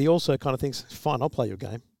 but he also kind of thinks, fine, I'll play your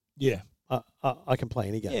game. Yeah. I can play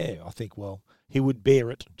any game. Yeah, I think, he would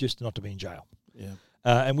bear it just not to be in jail. Yeah.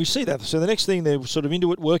 And we see that. So the next thing, they're sort of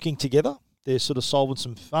into it, working together. They're sort of solving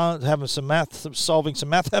some fun, having some math, solving some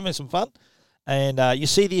math, having some fun. And you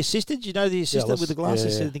see the assistant, the assistant with the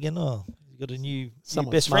glasses, said again, oh, you've got a new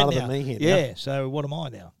best friend now. Than me here yeah, so what am I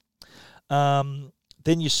now?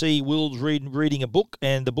 Then you see Will's reading a book,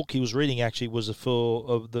 and the book he was reading actually was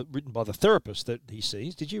written by the therapist that he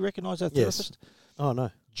sees. Did you recognise that therapist? Yes. Oh,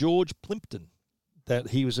 no. George Plimpton. That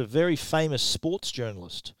he was a very famous sports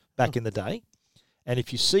journalist back in the day. And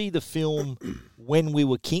if you see the film When We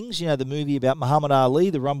Were Kings, the movie about Muhammad Ali,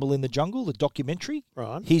 the Rumble in the Jungle, the documentary,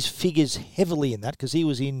 right? His figures heavily in that because he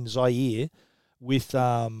was in Zaire with,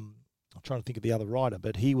 I'm trying to think of the other writer,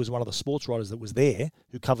 but he was one of the sports writers that was there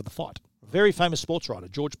who covered the fight. Very famous sports writer,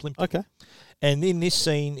 George Plimpton. Okay. And in this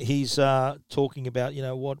scene, he's talking about,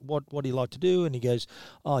 what do you like to do? And he goes,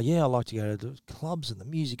 oh, yeah, I like to go to the clubs and the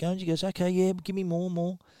music. And he goes, okay, yeah, give me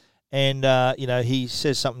more. And, he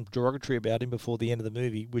says something derogatory about him before the end of the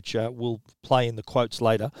movie, which we'll play in the quotes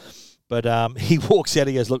later. But he walks out,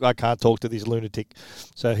 he goes, look, I can't talk to this lunatic.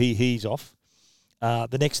 So he's off.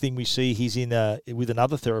 The next thing we see, he's in with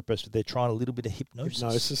another therapist. They're trying a little bit of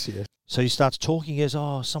hypnosis. Yeah. So he starts talking, he goes,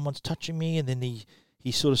 oh, someone's touching me. And then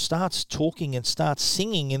he sort of starts talking and starts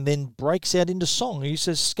singing and then breaks out into song. He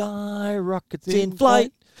says, sky rockets in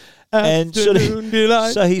flight. And so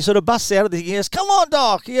he sort of busts out of it. He goes, come on,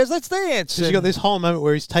 Doc. He goes, let's dance. So you got this whole moment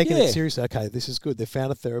where he's taking it seriously. Okay, this is good. They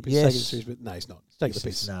found a therapist. Yes. Taking it seriously, but no, he's not. He's taking the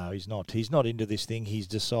piss. No, he's not. He's not into this thing. He's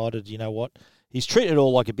decided, you know what? He's treated it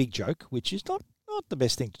all like a big joke, which is not the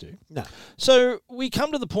best thing to do. No. So we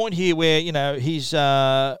come to the point here where, he's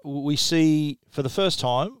we see, for the first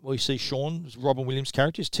time, we see Sean, Robin Williams'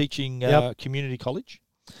 character, is teaching community college.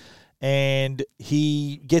 And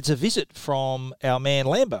he gets a visit from our man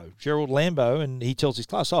Lambo, Gerald Lambo, and he tells his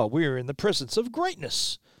class, we're in the presence of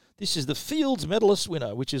greatness. This is the Fields Medalist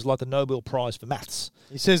winner, which is like the Nobel Prize for maths.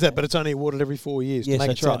 He says that, but it's only awarded every 4 years to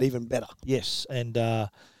make it sound even better. Yes, and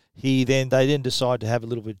they then decide to have a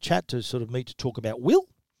little bit of chat to sort of meet to talk about Will,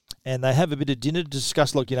 and they have a bit of dinner to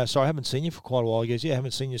discuss, sorry, I haven't seen you for quite a while. He goes, I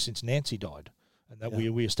haven't seen you since Nancy died. And that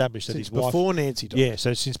we established that his wife... before Nancy died. Yeah,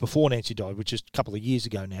 so since before Nancy died, which is a couple of years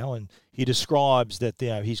ago now, and he describes that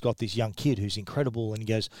he's got this young kid who's incredible, and he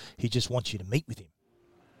goes, he just wants you to meet with him.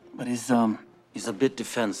 But he's a bit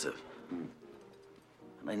defensive. And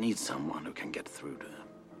I need someone who can get through to him.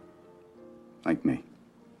 Like me?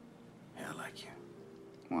 Yeah, like you.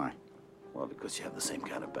 Why? Well, because you have the same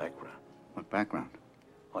kind of background. What background?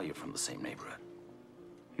 Well, you're from the same neighborhood.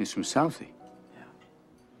 He's from Southie.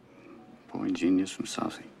 Boy genius from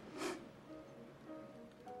Southie.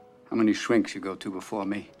 How many shrinks you go to before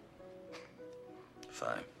me?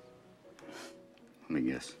 5. Let me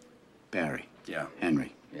guess. Barry. Yeah.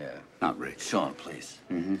 Henry. Yeah. Not Rick. Sean, please.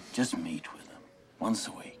 Mm-hmm. Just meet with him once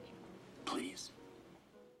a week, please.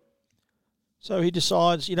 So he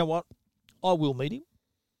decides, you know what, I will meet him.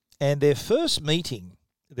 And their first meeting,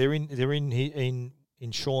 they're in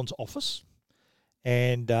Sean's office,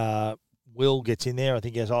 and Will gets in there. I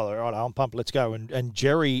think he goes, all right, I'm pumped, let's go. And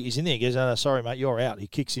Jerry is in there. He goes, no, sorry, mate, you're out. He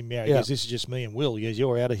kicks him out. He goes, this is just me and Will. He goes,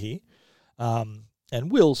 you're out of here. And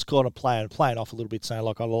Will's kind of playing off a little bit, saying,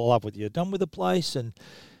 like, I love what you've done with the place. And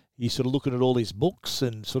he's sort of looking at all his books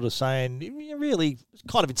and sort of saying, really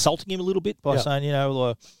kind of insulting him a little bit by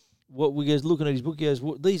saying, what we goes looking at his book, he goes,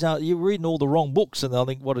 you're reading all the wrong books. And I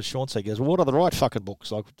think, what does Sean say? He goes, well, what are the right fucking books?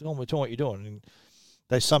 Like, tell me what you're doing. And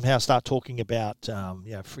they somehow start talking about,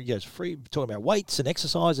 talking about weights and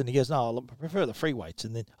exercise, and he goes, no, I prefer the free weights.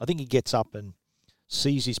 And then I think he gets up and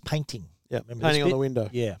sees his painting. Yeah, painting on the window.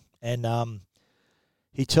 Yeah, and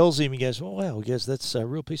he tells him, he goes, oh, wow, he goes, that's a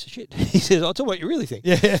real piece of shit. He says, I'll tell you what you really think.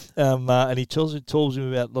 Yeah. And he tells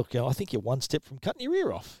him about, look, I think you're one step from cutting your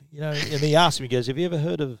ear off. And he asks him, he goes, have you ever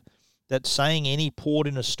heard of that saying, any port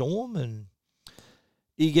in a storm? And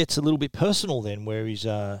he gets a little bit personal then, where he's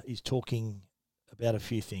talking about a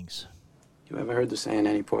few things. You ever heard the saying,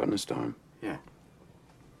 any port in a storm? Yeah.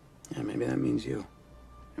 Yeah, maybe that means you.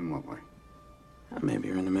 In what way? Maybe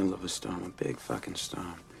you're in the middle of a storm, a big fucking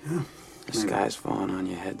storm. Yeah. The sky's falling on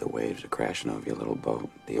your head, the waves are crashing over your little boat,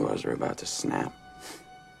 the oars are about to snap.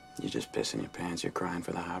 You're just pissing your pants. You're crying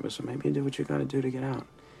for the harbor, so maybe you did what you got to do to get out.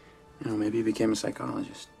 You know, maybe you became a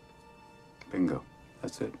psychologist. Bingo.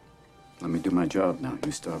 That's it. Let me do my job now.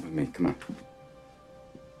 You start with me. Come on.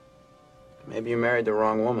 Maybe you married the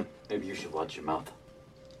wrong woman. Maybe you should watch your mouth.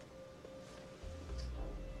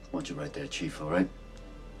 Watch it right there, Chief, all right?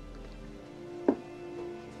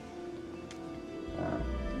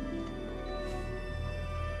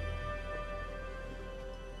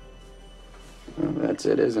 Well, that's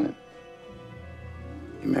it, isn't it?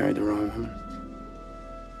 You married the wrong woman.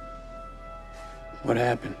 What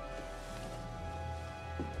happened?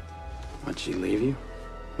 Why'd she leave you?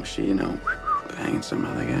 Was she, you know, banging some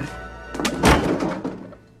other guy?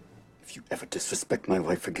 If you ever disrespect my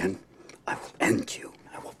wife again, I will end you.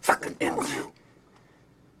 I will fucking end you.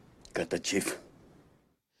 Got that, Chief?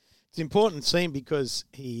 It's an important scene because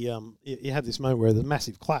you have this moment where there's a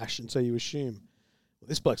massive clash, and so you assume, well,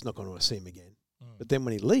 this bloke's not going to see him again. But then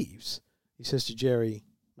when he leaves, he says to Jerry,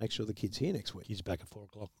 make sure the kid's here next week. He's back at 4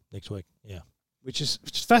 o'clock next week, yeah. Which is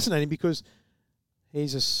fascinating because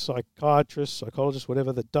he's a psychologist,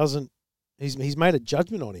 whatever, that doesn't... He's made a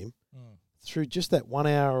judgment on him through just that 1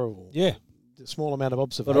 hour or small amount of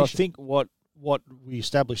observation. But I think what we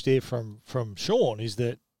established there from Sean is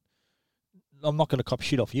that I'm not going to cop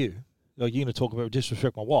shit off you. Like, you're going to talk about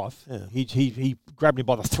disrespect my wife. Yeah. He grabbed him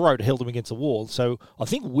by the throat, held him against the wall. So I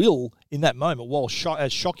think Will, in that moment, while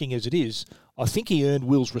as shocking as it is, I think he earned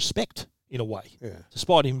Will's respect in a way,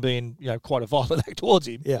 despite him being quite a violent act towards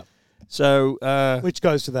him. Yeah. So which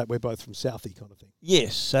goes to that we're both from Southie kind of thing.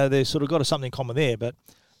 Yes. So they've sort of got something in common there. But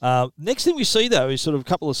next thing we see though is sort of a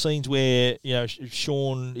couple of scenes where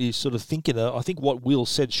Sean is sort of thinking. I think what Will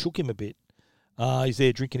said shook him a bit. He's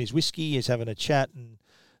there drinking his whiskey. He's having a chat and.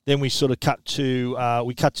 Then we sort of cut to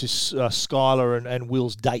Skylar and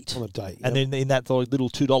Will's date. On a date, And then in that little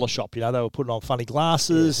 $2 shop, they were putting on funny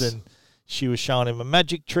glasses and she was showing him a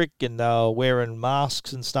magic trick and they were wearing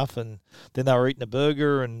masks and stuff. And then they were eating a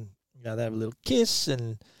burger and they had a little kiss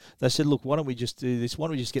and they said, look, why don't we just do this? Why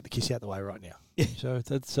don't we just get the kiss out of the way right now? Yeah. So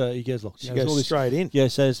that's he goes, look. She goes straight in. Yeah,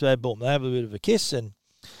 so boom, they have a bit of a kiss and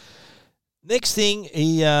next thing,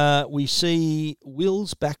 we see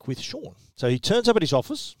Will's back with Sean. So he turns up at his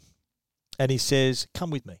office and he says, come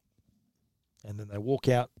with me. And then they walk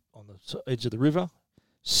out on the edge of the river,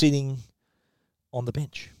 sitting on the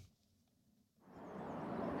bench.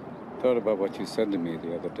 Thought about what you said to me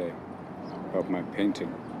the other day about my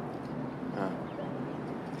painting.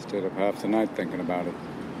 Stayed up half the night thinking about it.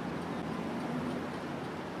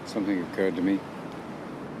 Something occurred to me.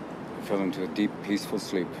 I fell into a deep, peaceful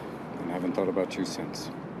sleep. And I haven't thought about you since.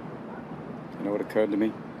 You know what occurred to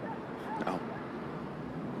me? No.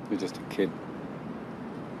 You're just a kid.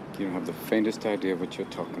 You don't have the faintest idea what you're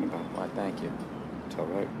talking about. Why, thank you. It's all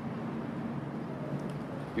right.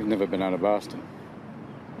 You've never been out of Boston.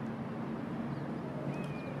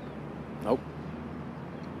 Nope.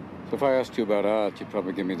 So if I asked you about art, you'd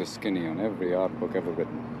probably give me the skinny on every art book ever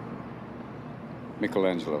written.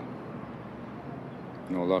 Michelangelo.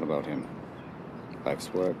 I know a lot about him.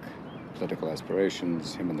 Life's work, political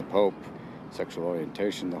aspirations, him and the Pope, sexual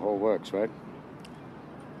orientation, the whole works, right?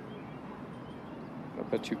 I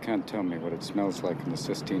bet you can't tell me what it smells like in the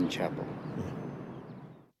Sistine Chapel.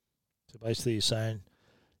 So basically you're saying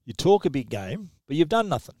you talk a big game, but you've done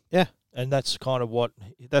nothing. Yeah. And that's kind of what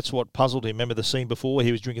puzzled him. Remember the scene before where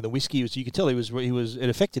he was drinking the whiskey? You could tell it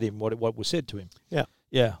affected him, what was said to him. Yeah.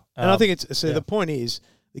 Yeah. And I think the point is,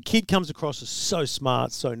 the kid comes across as so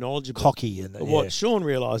smart, so knowledgeable. Cocky. But what Sean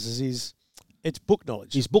realises is it's book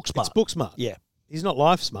knowledge. He's book smart. It's book smart. Yeah. He's not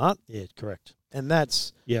life smart. Yeah, correct. And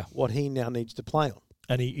that's what he now needs to play on.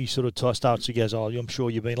 And he sort of starts, he goes, I'm sure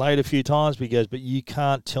you've been late a few times, but he goes, but you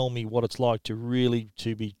can't tell me what it's like to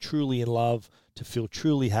be truly in love, to feel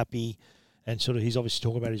truly happy. And sort of he's obviously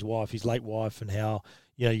talking about his wife, his late wife, and how,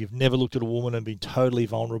 you've never looked at a woman and been totally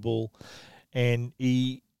vulnerable. And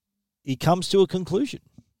he comes to a conclusion.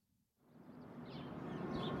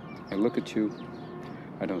 I look at you,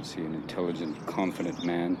 I don't see an intelligent, confident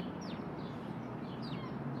man.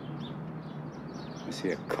 I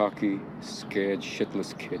see a cocky, scared,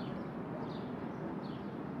 shitless kid.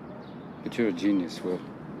 But you're a genius, Will.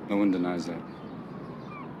 No one denies that.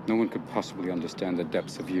 No one could possibly understand the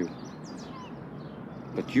depths of you.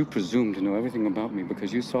 But you presume to know everything about me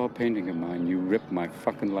because you saw a painting of mine. You ripped my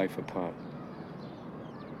fucking life apart.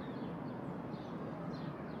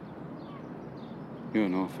 You're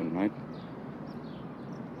an orphan, right?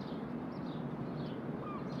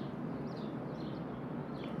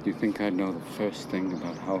 Do you think I'd know the first thing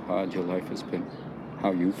about how hard your life has been?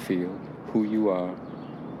 How you feel? Who you are?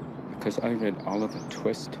 Because I read Oliver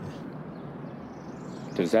Twist?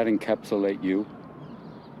 Does that encapsulate you?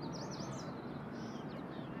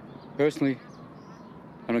 Personally,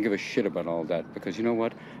 I don't give a shit about all that, because you know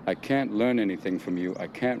what? I can't learn anything from you. I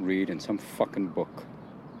can't read in some fucking book.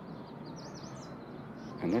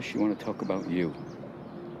 Unless you want to talk about you,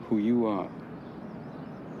 who you are.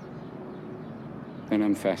 And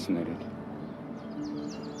I'm fascinated.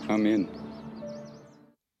 I'm in.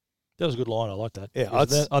 That was a good line. I like that. Yeah,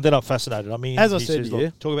 then I'm fascinated. I mean, as I he said says, to you,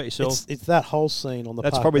 look, talk about yourself. It's that whole scene on the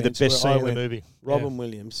That's park probably the bench best where scene I in the went, movie. Robin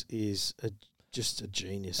Williams is just a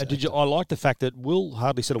genius. And actor. I like the fact that Will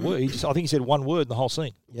hardly said a word. I think he said one word in the whole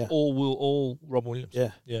scene. Yeah. All Robin Williams.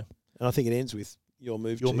 Yeah. Yeah. And I think it ends with your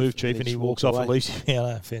move, Chief, and he walks off away. and leaves. Yeah,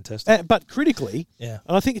 no, fantastic. But critically, yeah,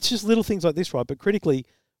 and I think it's just little things like this, right? But critically,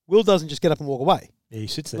 Will doesn't just get up and walk away. Yeah, he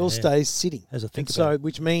sits there. Will stays sitting. Has a think and about so,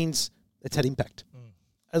 which means it's had impact.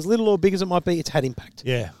 As little or big as it might be, it's had impact.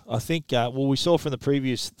 Yeah, I think, we saw from the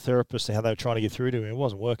previous therapist how they were trying to get through to him. It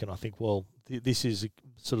wasn't working. I think, this is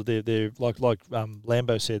sort of, they're like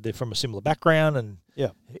Lambo said, they're from a similar background, and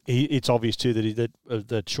it's obvious too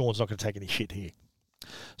that Sean's not going to take any shit here.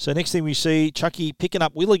 So next thing we see, Chucky picking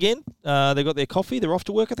up Will again. They've got their coffee. They're off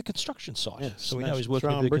to work at the construction site. Yeah, so we know he's working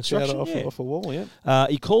at the bricks construction. off a wall, yeah.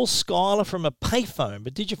 He calls Skylar from a payphone,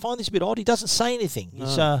 but did you find this a bit odd? He doesn't say anything.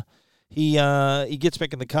 No. He gets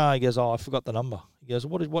back in the car. He goes, I forgot the number. He goes,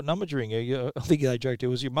 what number did you ring? I think they joked it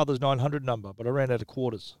was your mother's 900 number, but I ran out of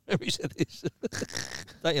quarters. Remember he said this?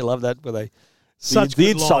 Don't you love that? Where they such the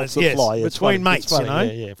good insults lines, that fly. Yeah, between mates, you know.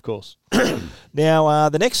 Yeah, of course. Now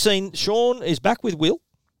the next scene, Sean is back with Will.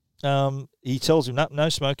 He tells him no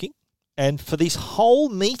smoking. And for this whole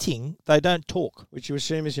meeting, they don't talk. Which you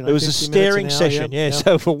assume is, it was a staring session, yeah.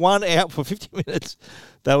 So for 1 hour, for 50 minutes,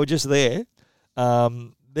 they were just there.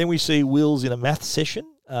 Then we see Will's in a math session.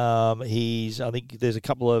 I think there's a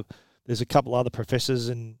couple other professors,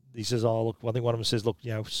 and he says, "Oh, look." I think one of them says, "Look,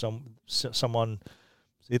 you know, someone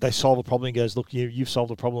they solve a problem." He goes, "Look, you've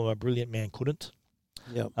solved a problem a brilliant man couldn't."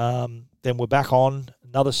 Yeah. Then we're back on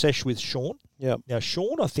another sesh with Sean. Yeah. Now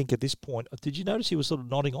Sean, I think at this point, did you notice he was sort of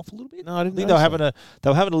nodding off a little bit? No, I didn't. I think they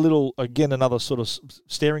were having a little, again, another sort of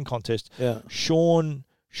staring contest. Yeah. Sean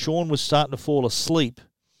was starting to fall asleep,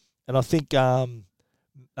 and I think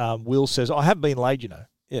Will says, "I haven't been laid, you know."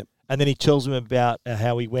 Yeah. And then he tells him about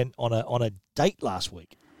how he went on a date last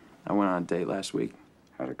week. I went on a date last week.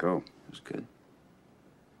 How'd it go? It was good.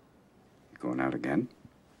 You going out again?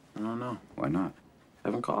 I don't know. Why not? I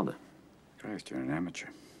haven't called her. Christ, you're an amateur.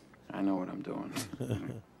 I know what I'm doing.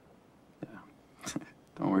 Yeah.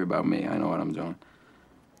 Don't worry about me. I know what I'm doing.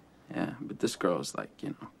 Yeah, but this girl's like,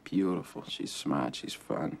 beautiful. She's smart. She's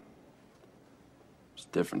fun. It's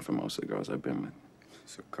different from most of the girls I've been with.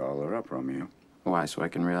 So call her up, Romeo. Why? So I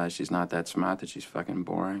can realize she's not that smart, that she's fucking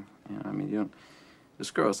boring? This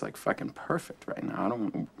girl's like fucking perfect right now. I don't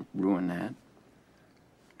want to ruin that.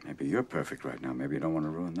 Maybe you're perfect right now. Maybe you don't want to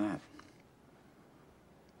ruin that.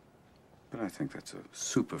 But I think that's a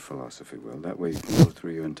super philosophy, Will. That way you can go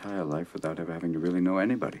through your entire life without ever having to really know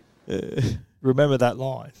anybody. Remember that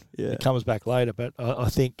line. Yeah. It comes back later, but I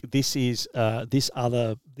think this is this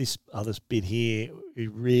other bit here. It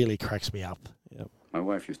really cracks me up. Yeah. My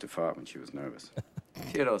wife used to fart when she was nervous.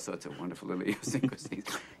 She had all sorts of wonderful little idiosyncrasies.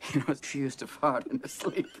 She used to fart in her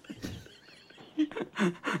sleep.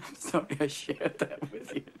 I'm sorry I shared that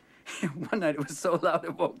with you. One night it was so loud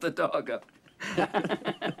it woke the dog up.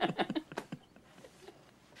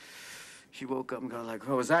 She woke up and got like,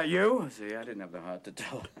 "Oh, was that you?" I said, "Yeah, I didn't have the heart to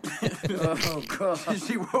tell her." Oh, God.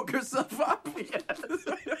 She woke herself up.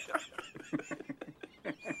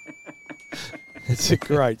 It's a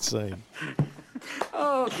great scene.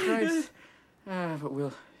 Oh, Christ. But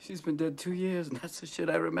Will, she's been dead 2 years, and that's the shit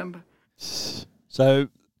I remember. So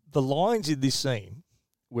the lines in this scene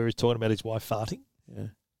where he's talking about his wife farting,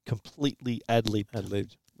 completely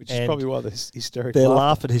ad-libbed. Which is probably why they're hysterical. They're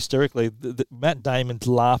laughing hysterically. Matt Damon's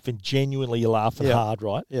laughing, genuinely laughing hard,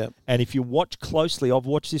 right? Yeah. And if you watch closely, I've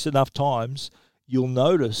watched this enough times, you'll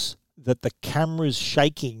notice that the camera's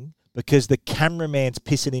shaking because the cameraman's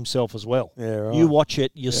pissing himself as well. Yeah, right. You watch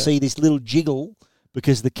it, you'll see this little jiggle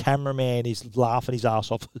because the cameraman is laughing his ass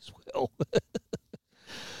off as well.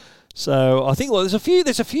 So I think there's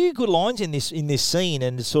a few good lines in this scene,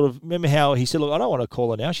 and sort of remember how he said, "Look, I don't want to call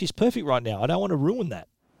her now. She's perfect right now. I don't want to ruin that."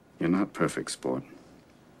 You're not perfect, sport.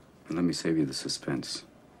 And let me save you the suspense.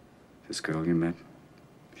 This girl you met,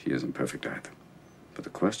 she isn't perfect either. But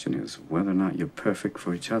the question is whether or not you're perfect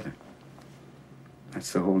for each other.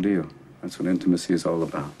 That's the whole deal. That's what intimacy is all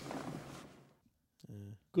about.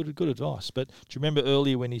 Good advice. But do you remember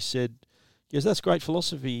earlier when he said, yes, that's great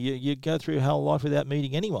philosophy. You go through your whole life without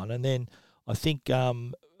meeting anyone. And then I think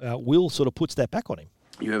Will sort of puts that back on him.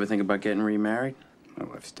 You ever think about getting remarried? My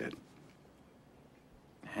wife's dead.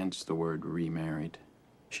 Hence the word remarried.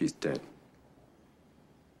 She's dead.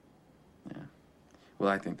 Yeah. Well,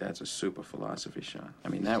 I think that's a super philosophy, Sean. I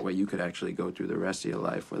mean, that way you could actually go through the rest of your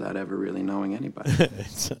life without ever really knowing anybody.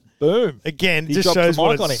 Boom. Again, He just dropped the shows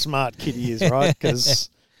what mic on a him. smart kid he is, right? Because,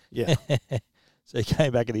 yeah. So he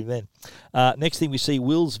came back at him then. Next thing we see,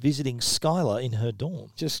 Will's visiting Skylar in her dorm.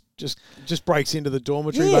 Just breaks into the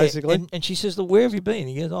dormitory, basically. And she says, "Look, where have you been?"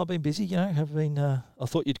 He goes, "I've been busy, have been, I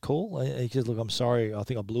thought you'd call." He says, "Look, I'm sorry, I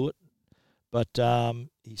think I blew it." But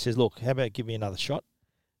he says, "Look, how about give me another shot?"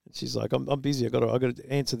 She's like, I'm busy. I got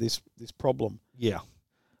to answer this problem. Yeah.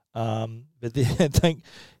 But then I think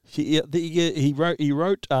he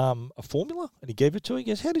wrote a formula and he gave it to her. He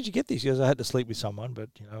goes, "How did you get this?" He goes, "I had to sleep with someone, but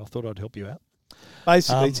I thought I'd help you out."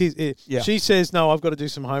 Basically, she says, "No, I've got to do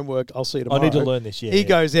some homework. I'll see you tomorrow." I need to learn this. Yeah. He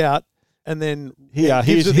goes out and then here's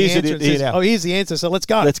her the answer and says, now. here's the answer. So let's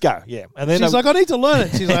go. Let's go. Yeah. And then she's like, "I need to learn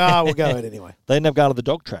it." She's like, "We'll go it anyway." They end up going to the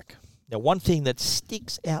dog track. Now, one thing that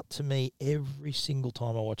sticks out to me every single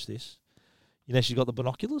time I watch this, she's got the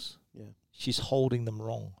binoculars. Yeah. She's holding them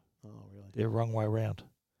wrong. Oh, really? They're wrong way around.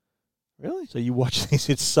 Really? So you watch this,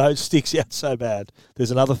 sticks out so bad.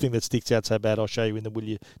 There's another thing that sticks out so bad. I'll show you in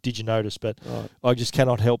the Did you notice? But I just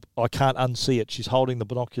cannot help. I can't unsee it. She's holding the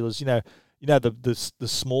binoculars. The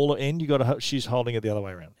smaller end. She's holding it the other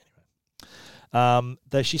way around.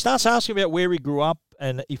 Anyway, she starts asking about where he grew up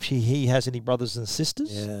and if he has any brothers and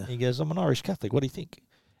sisters. Yeah. He goes, "I'm an Irish Catholic. What do you think?"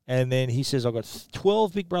 And then he says, "I've got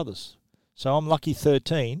 12 big brothers. So I'm lucky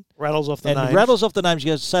 13. Rattles off the names. Rattles off the names. She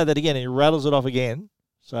goes, "Say that again." And he rattles it off again.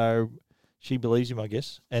 So she believes him, I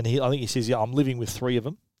guess. And I think he says, "Yeah, I'm living with 3 of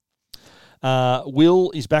them." Will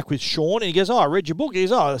is back with Sean. And he goes, "Oh, I read your book." He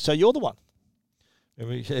goes, "Oh, so you're the one."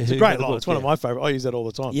 It's a great line. It's one of my favourite. I use that all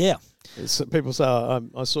the time. Yeah. People say,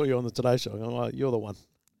 I saw you on the Today Show. I'm like, "You're the one."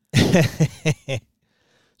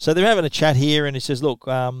 So they're having a chat here. And he says, "Look,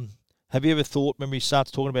 have you ever thought," remember he starts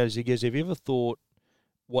talking about it, he goes, "Have you ever thought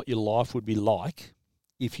what your life would be like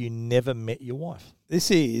if you never met your wife?" This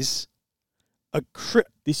is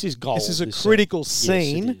this is gold. This is a critical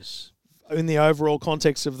scene Yes, it is. in the overall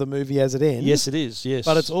context of the movie as it ends. Yes, it is. Yes,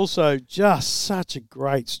 but it's also just such a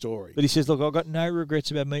great story. But he says, "Look, I've got no regrets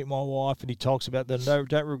about meeting my wife," and he talks about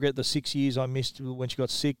don't regret the 6 years I missed when she got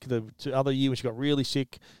sick, the other year when she got really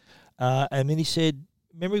sick, and then he said,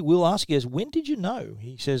 "Remember, Will asked, he goes, when did you know?"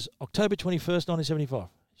 He says, "October 21st, 1975.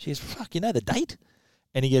 She goes, "Fuck, you know the date?"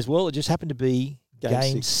 And he goes, "Well, it just happened to be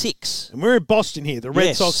Game 6. And we're in Boston here. The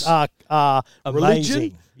Red Sox are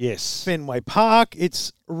religion. Yes. Fenway Park.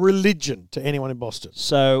 It's religion to anyone in Boston.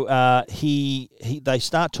 So they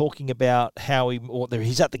start talking about how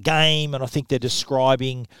he's at the game, and I think they're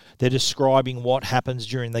describing what happens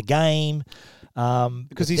during the game.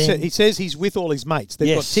 Because he says he's with all his mates.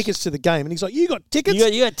 They've got tickets to the game. And he's like, "You got tickets?"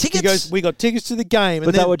 You got tickets? He goes, "We got tickets to the game."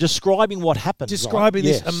 But they were describing what happened. Describing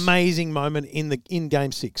this amazing moment in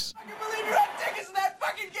Game 6. I can't believe you had tickets to that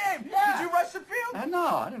fucking game! Yeah. Did you rush the field?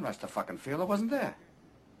 No, I didn't rush the fucking field. I wasn't there.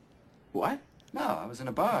 What? No, I was in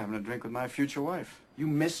a bar having a drink with my future wife. You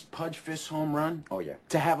missed Pudge Fist's home run? Oh, yeah.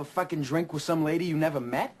 To have a fucking drink with some lady you never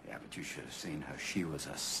met? Yeah, but you should have seen her. She was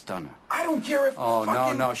a stunner. I don't care if Oh,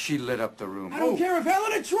 fucking... no, she lit up the room. I don't care if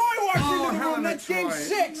Helen of Troy walks into the room. Helen of That's Game Troy.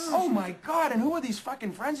 6. Oh, my God. And who are these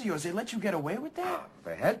fucking friends of yours? They let you get away with that?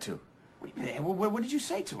 They had to. What did you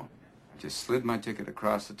say to them? I just slid my ticket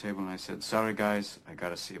across the table and I said, "Sorry, guys, I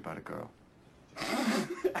gotta see about a girl."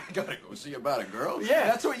 I gotta go see about a girl? Yeah.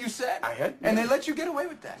 That's what you said? I had. And they let you get away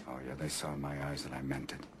with that? Oh, yeah, they saw in my eyes that I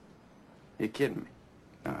meant it. You're kidding me.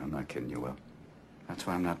 No, I'm not kidding you, Will. That's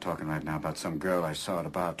why I'm not talking right now about some girl I saw at a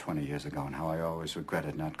bar 20 years ago and how I always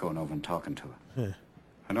regretted not going over and talking to her.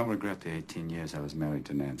 I don't regret the 18 years I was married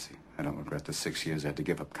to Nancy. I don't regret the 6 years I had to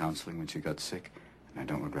give up counseling when she got sick. And I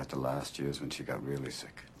don't regret the last years when she got really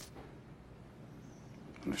sick.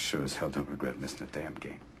 And I sure as hell don't regret missing a damn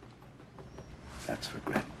game. That's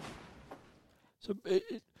regret. So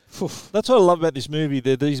that's what I love about this movie.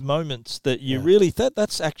 There are these moments that you really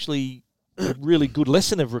that's actually a really good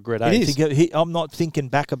lesson of regret. It is. I'm not thinking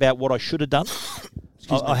back about what I should have done.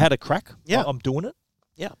 I had a crack. Yeah. I'm doing it.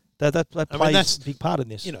 Yeah. That plays a big part in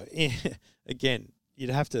this. Again, you'd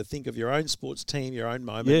have to think of your own sports team, your own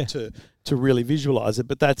moment to really visualise it.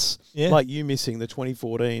 But that's like you missing the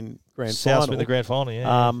 2014 grand South final. in the grand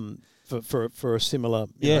final, for a similar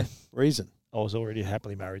reason. I was already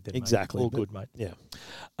happily married then. Exactly. Mate. All good, mate.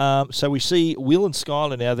 Yeah. So we see Will and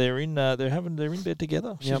Skylar now. They're in bed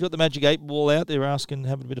together. She's got the magic 8 ball out. They're having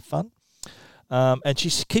a bit of fun. And she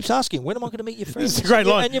keeps asking, "When am I going to meet your friends This is a great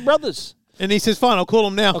line. and your brothers?" And he says, fine, I'll call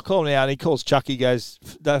him now. I'll call him now. And he calls Chuck. He goes,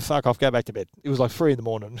 no, fuck off, go back to bed. It was like 3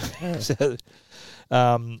 a.m.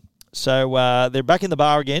 So they're back in the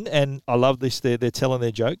bar again, and I love this. They're telling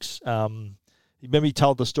their jokes. Remember he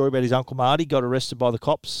told the story about his Uncle Marty got arrested by the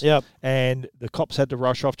cops? Yep. And the cops had to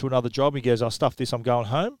rush off to another job. He goes, I'll stuff this, I'm going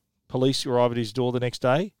home. Police arrive at his door the next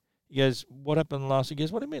day. He goes, what happened last? He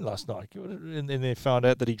goes, what do you mean last night? And then they found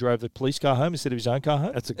out that he drove the police car home instead of his own car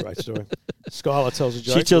home. That's a great story. Skylar tells a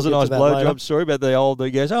joke. She tells a nice blowjob later. story about the old. He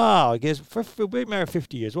goes, I guess we've been married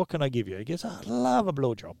 50 years. What can I give you? He goes, I love a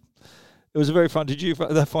blowjob. It was very fun. Did you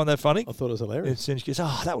find that funny? I thought it was hilarious. And she goes,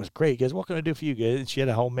 that was great. He goes, what can I do for you? And she had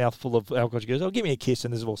a whole mouthful of alcohol. She goes, give me a kiss.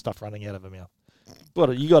 And there's all stuff running out of her mouth.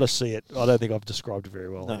 But you got to see it. I don't think I've described it very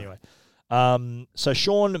well anyway. So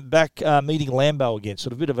Sean back meeting Lambo again,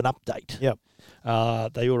 sort of a bit of an update. Yep.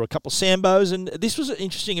 They order a couple of Sambos. And this was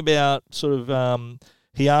interesting about sort of,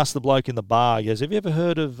 he asked the bloke in the bar, he goes, have you ever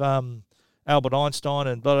heard of Albert Einstein?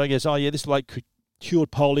 And I guess, this bloke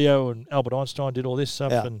cured polio and Albert Einstein did all this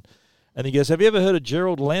stuff. Yeah. And he goes, have you ever heard of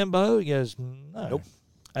Gerald Lambo? He goes, no. Nope.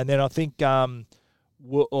 And then I think Sean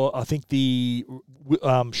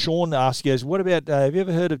asked, he goes, what about, have you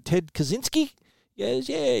ever heard of Ted Kaczynski? He goes,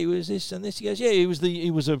 yeah, he was this and this. He goes, yeah, he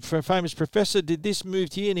was a famous professor, did this,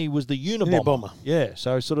 moved here, and he was the Unabomber. Yeah,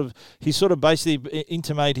 so he's sort of basically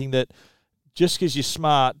intimating that just because you're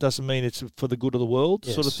smart doesn't mean it's for the good of the world,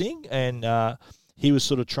 sort of thing. And he was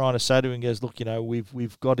sort of trying to say to him, he goes, look,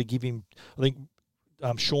 we've got to give him, I think,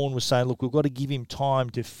 Sean was saying, look, we've got to give him time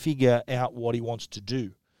to figure out what he wants to do.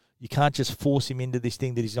 You can't just force him into this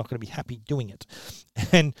thing that he's not going to be happy doing it.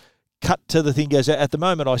 And cut to the thing goes, at the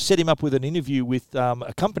moment, I set him up with an interview with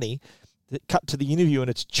a company. Cut to the interview, and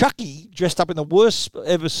it's Chucky dressed up in the worst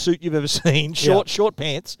ever suit you've ever seen, short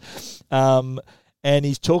pants. And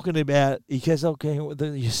he's talking about, he goes, okay,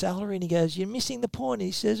 your salary, and he goes, you're missing the point. He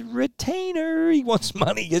says, retainer. He wants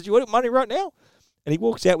money. He goes, you want money right now? And he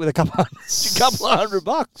walks out with a couple of $100.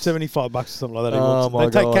 $75 or something like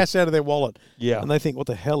that. They take cash out of their wallet. Yeah. And they think, what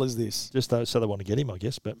the hell is this? Just so they want to get him, I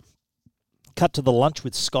guess. But cut to the lunch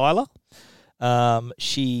with Skylar.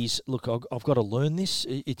 She's, look, I've got to learn this.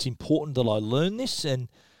 It's important that I learn this. And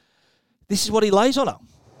this is what he lays on her.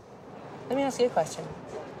 Let me ask you a question.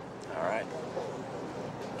 All right.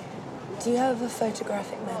 Do you have a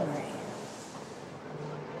photographic memory?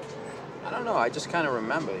 I don't know. I just kind of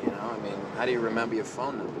remember, I mean, how do you remember your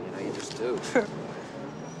phone number? You just do.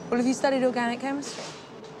 Well, have you studied organic chemistry?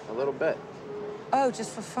 A little bit. Oh,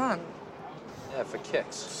 just for fun? Yeah, for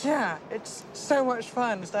kicks. Yeah, it's so much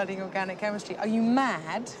fun studying organic chemistry. Are you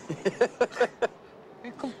mad?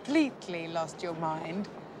 You completely lost your mind.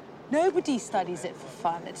 Nobody studies it for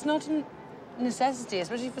fun. It's not a necessity,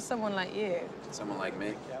 especially for someone like you. Someone like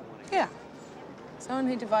me? Yeah. Someone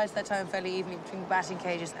who divides their time fairly evenly between batting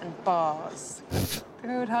cages and bars.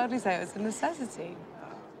 I would hardly say it was a necessity.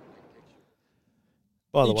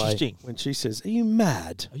 By the way, when she says, are you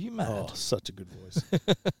mad? Are you mad? Oh, such a good voice.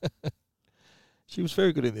 She was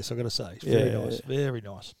very good in this, I've got to say. Very nice. Very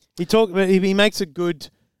nice. He makes a good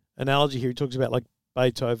analogy here. He talks about like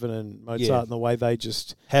Beethoven and Mozart and the way they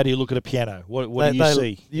just... How do you look at a piano? What do you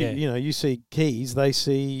see? You see keys, they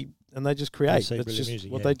see, and they just create. That's just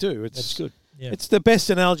music, what they do. That's good. Yeah. It's the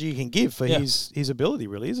best analogy you can give for his ability,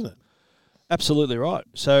 really, isn't it? Absolutely right.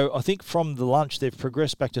 So I think from the lunch, they've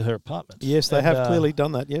progressed back to her apartment. Yes, they have clearly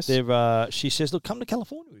done that, yes. She says, look, come to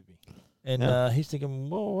California with me. And he's thinking,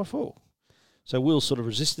 well, what for? So Will's sort of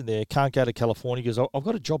resisting there, can't go to California. He goes, I've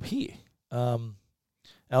got a job here. And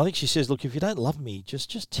I think she says, look, if you don't love me,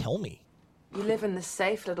 just tell me. You live in this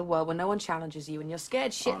safe little world where no one challenges you and you're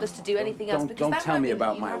scared shitless to do anything else. Don't tell me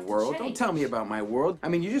about my world. Don't tell me about my world. I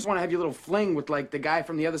mean, you just want to have your little fling with, like, the guy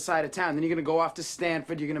from the other side of town. Then you're going to go off to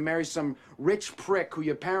Stanford. You're going to marry some rich prick who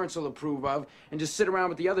your parents will approve of and just sit around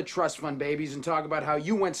with the other trust fund babies and talk about how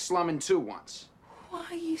you went slumming too once. Why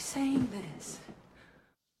are you saying this?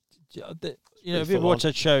 Have you ever watched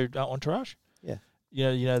that show, Entourage?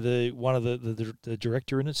 Yeah. One of the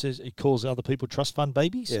director in it says he calls other people trust fund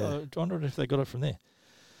babies. Yeah. I wonder if they got it from there.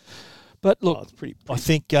 But look, it's pretty I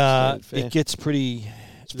think it gets pretty.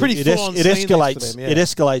 It's pretty. It escalates. It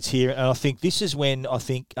escalates here, and I think this is when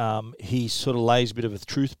he sort of lays a bit of a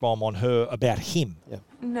truth bomb on her about him. Yeah.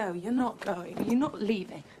 No, you're not going. You're not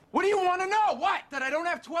leaving. What do you want to know? What? That I don't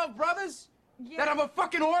have 12 brothers? That I'm a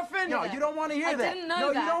fucking orphan? No, you don't want to hear I that. didn't know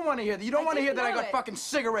No, that. you don't want to hear that. You don't want to hear that I didn't know got it. fucking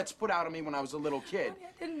cigarettes put out of me when I was a little kid.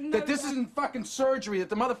 didn't That know this that. isn't fucking surgery, that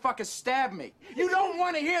the motherfucker stabbed me. You don't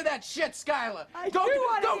want to hear that shit, Skylar. I Don't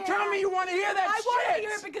hear tell me you want to hear that I shit. want to hear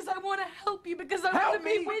it because I want to help you, because I want Help to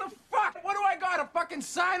be me? with What the fuck? What do I got? A fucking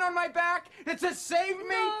sign on my back that says save me?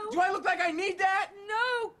 No. Do I look like I need that?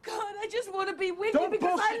 No, God, I just want to be with Don't you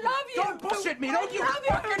because I bullshit me. love you. Don't bullshit me. I Don't you love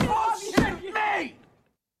fucking bullshit me.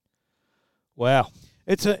 Wow.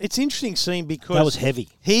 It's interesting scene because That was heavy.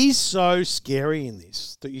 He's so scary in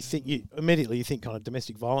this that you immediately think kind of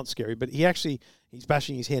domestic violence scary, but he's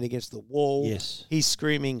bashing his head against the wall. Yes. He's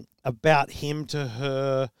screaming about him to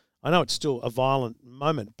her. I know it's still a violent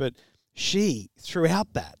moment, but she,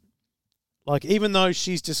 throughout that, like even though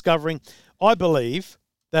she's discovering, I believe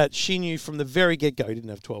that she knew from the very get-go he didn't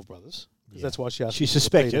have 12 brothers. Because that's why she asked She him to repeat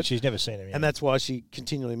suspected. it. She's never seen him yet. And that's why she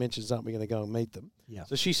continually mentions, aren't we going to go and meet them? Yeah.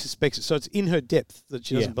 So she suspects it. So it's in her depth that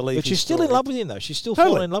she doesn't believe But she's his still in story. love with him, though. She's still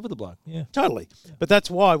Totally. falling in love with the bloke. Yeah. Totally. But that's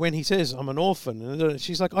why when he says, I'm an orphan, and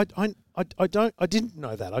she's like, I didn't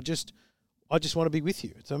know that. I just want to be with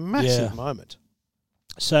you. It's a massive moment.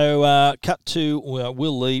 So, cut to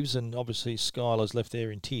Will leaves, and obviously Skylar's left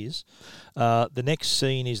there in tears. The next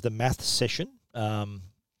scene is the math session,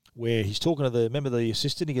 where he's talking to the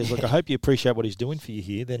assistant. He goes, look, I hope you appreciate what he's doing for you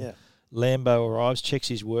here. Then Lambo arrives, checks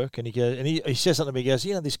his work, and he goes, and he says something to me. He goes,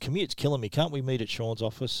 this commute's killing me. Can't we meet at Sean's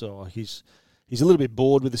office? Or he's a little bit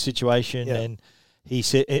bored with the situation, and he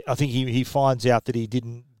said, I think he finds out that he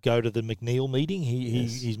didn't go to the McNeil meeting.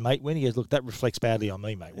 His mate went. He goes, look, that reflects badly on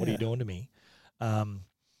me, mate. What are you doing to me? And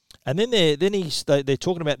then they're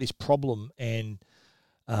talking about this problem, and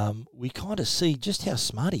we kind of see just how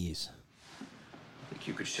smart he is. I think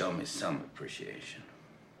you could show me some appreciation.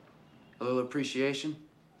 A little appreciation?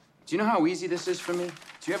 Do you know how easy this is for me? Do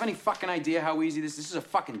you have any fucking idea how easy this is? This is a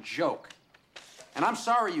fucking joke. And I'm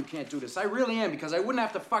sorry you can't do this. I really am, because I wouldn't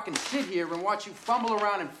have to fucking sit here and watch you fumble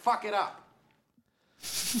around and fuck it up.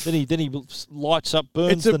 Then he lights up,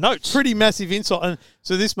 burns It's the notes. Pretty massive insult. And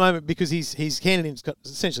so this moment, because he's handed in, it's got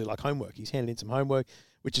essentially like homework. He's handed in some homework,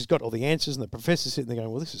 which has got all the answers, and the professor's sitting there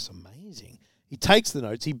going, well, this is amazing. He takes the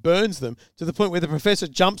notes, he burns them to the point where the professor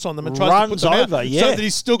jumps on them and tries to put them over, out so that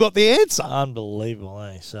he's still got the answer. Unbelievable,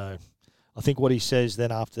 eh? So I think what he says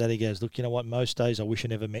then after that, he goes, look, you know what, most days I wish I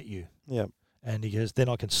never met you. Yeah. And he goes, then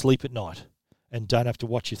I can sleep at night and don't have to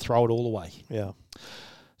watch you throw it all away. Yeah.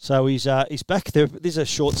 So he's back there. There's a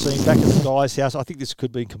short scene back at the guy's house. I think this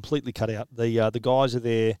could be completely cut out. The guys are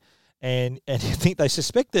there, and I think they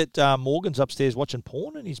suspect that Morgan's upstairs watching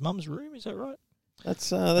porn in his mum's room. Is that right?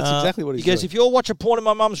 That's exactly what he goes. doing. If you're watching porn in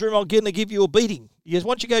my mum's room, I'm going to give you a beating. He goes,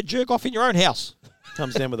 why don't you go jerk off in your own house?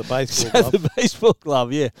 Comes down with a baseball glove. The baseball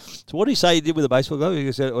glove, yeah. So what did he say he did with the baseball glove?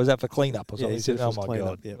 He said, was that for clean-up or something? Yeah, he said it oh, was my clean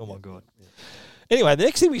God. up, yeah. Oh, my God. Yeah. Anyway, the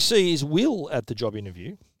next thing we see is Will at the job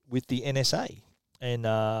interview with the NSA and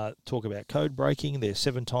talk about code breaking. They're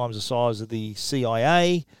 7 times the size of the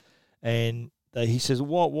CIA. And he says,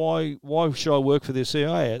 why should I work for the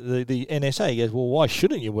CIA, the NSA? He goes, well, why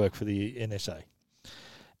shouldn't you work for the NSA?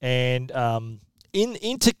 And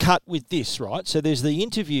intercut with this, right? So there's the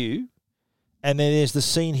interview, and then there's the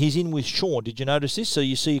scene he's in with Sean. Did you notice this? So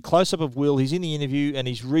you see a close-up of Will. He's in the interview, and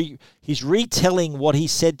he's retelling what he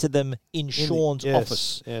said to them in Sean's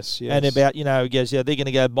office. Yes. And about, he goes, they're going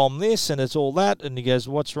to go bomb this, and it's all that. And he goes,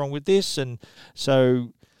 what's wrong with this? And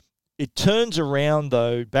so it turns around,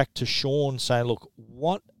 though, back to Sean saying, look,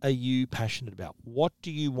 what are you passionate about? What do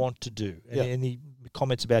you want to do? And he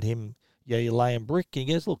comments about him, you're laying brick. And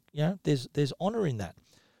he goes, look, there's honour in that.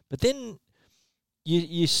 But then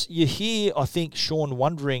you hear, I think, Sean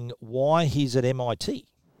wondering why he's at MIT.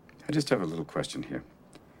 I just have a little question here.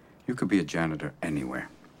 You could be a janitor anywhere.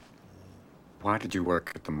 Why did you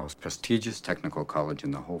work at the most prestigious technical college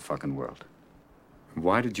in the whole fucking world?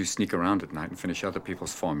 Why did you sneak around at night and finish other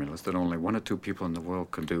people's formulas that only 1 or 2 people in the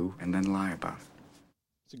world could do and then lie about it?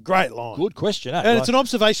 It's a great line. Good question, eh? And it's an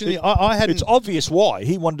observation I hadn't... It's obvious why.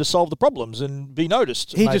 He wanted to solve the problems and be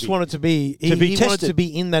noticed. He just wanted to be... He wanted to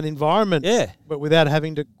be in that environment, but without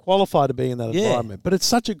having to qualify to be in that environment. But it's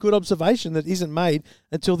such a good observation that isn't made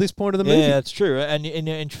until this point of the movie. Yeah, it's true.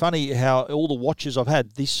 And funny how all the watches I've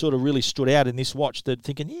had, this sort of really stood out in this watch, that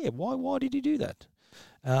thinking, why did he do that?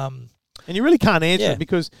 And you really can't answer it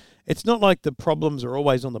because it's not like the problems are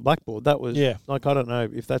always on the blackboard. That was like, I don't know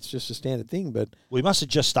if that's just a standard thing, but we must have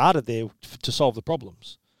just started there to solve the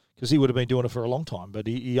problems because he would have been doing it for a long time, but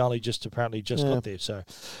he only apparently got there. So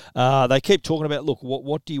they keep talking about, look,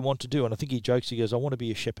 what do you want to do? And I think he jokes, he goes, I want to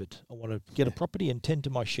be a shepherd. I want to get a property and tend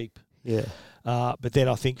to my sheep. Yeah. But then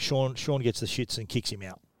I think Sean gets the shits and kicks him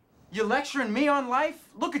out. You lecturing me on life?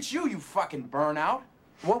 Look at you, you fucking burnout.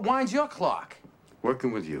 What winds your clock?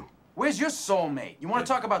 Working with you. Where's your soulmate? You want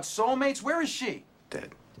to talk about soulmates? Where is she?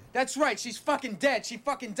 Dead. That's right, she's fucking dead. She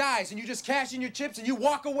fucking dies, and you just cash in your chips and you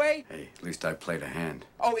walk away? Hey, at least I played a hand.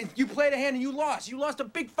 Oh, and you played a hand and you lost. You lost a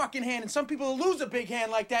big fucking hand, and some people lose a big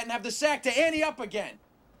hand like that and have the sack to ante up again.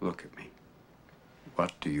 Look at me.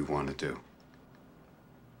 What do you want to do?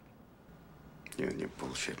 You and your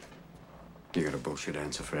bullshit. You got a bullshit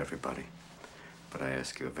answer for everybody. But I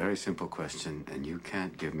ask you a very simple question, and you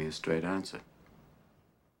can't give me a straight answer.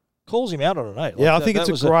 Calls him out on it, eh? Yeah, I think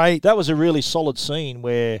it's a great... That was a really solid scene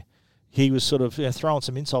where he was sort of throwing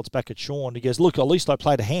some insults back at Sean. He goes, look, at least I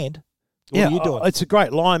played a hand. What are you doing? It's a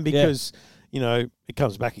great line because, it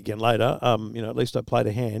comes back again later. At least I played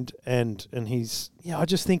a hand. And he's... Yeah, I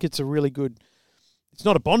just think it's a really good... It's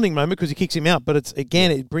not a bonding moment because he kicks him out, but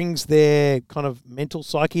it brings their kind of mental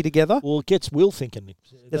psyche together. Well, it gets Will thinking.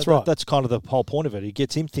 That's right. That's kind of the whole point of it. It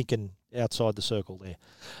gets him thinking outside the circle there.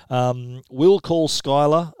 Will calls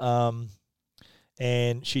Skylar,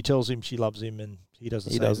 and she tells him she loves him, and he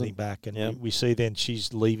doesn't say anything back. And we see then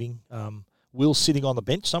she's leaving. Will's sitting on the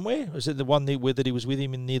bench somewhere. Is it the one that he was with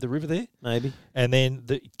him near the river there? Maybe. And then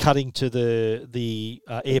cutting to the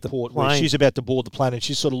airport where she's about to board the plane, and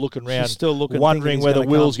she's sort of looking around, she's still looking, wondering whether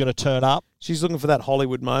Will's going to turn up. She's looking for that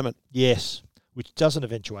Hollywood moment. Yes, which doesn't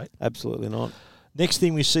eventuate. Absolutely not. Next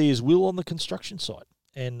thing we see is Will on the construction site,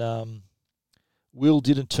 and Will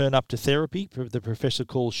didn't turn up to therapy. The professor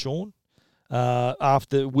calls Sean.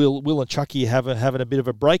 After Will and Chucky having a bit of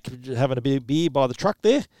a break, having a bit of beer by the truck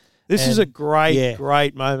there. This is a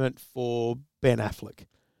great moment for Ben Affleck.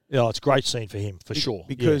 Yeah, it's a great scene for him, for sure.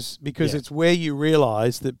 Because it's where you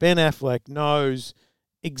realise that Ben Affleck knows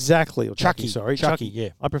exactly... Or Chucky. Yeah.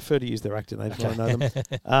 I prefer to use their actor names when I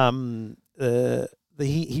know them.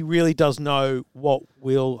 He really does know what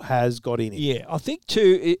Will has got in him. Yeah, I think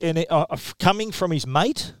too, and coming from his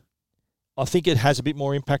mate... I think it has a bit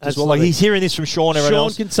more impact as well. Like he's hearing this from Sean. Everyone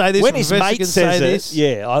else can say this. When his mate says this,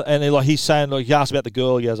 he's saying he asks about the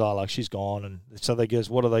girl. He goes, she's gone, and so they goes,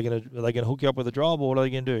 what are they going to? Are they going to hook you up with a job, or what are they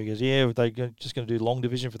going to do? He goes, they're just going to do long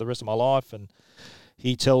division for the rest of my life. And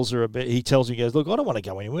he tells her he goes, look, I don't want to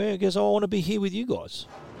go anywhere. He goes, I want to be here with you guys.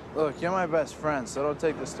 Look, you're my best friend, so don't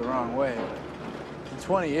take this the wrong way. But in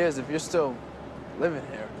 20 years, if you're still living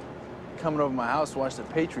here, coming over my house to watch the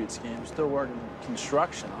Patriots game, still working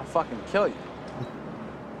construction, I'll fucking kill you.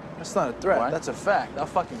 That's not a threat. What? That's a fact. I'll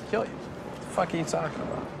fucking kill you. What the fuck are you talking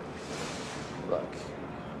about? Look,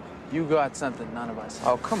 you got something none of us have.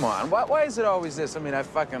 Oh, come on. Why is it always this? I mean, I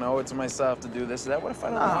fucking owe it to myself to do this or that. What if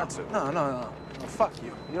I don't want to? No. Fuck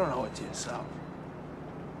you. You don't owe it to yourself.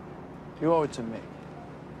 You owe it to me.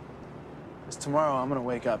 Because tomorrow I'm going to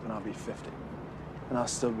wake up and I'll be 50. And I'll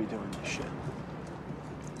still be doing this shit.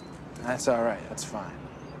 That's all right. That's fine.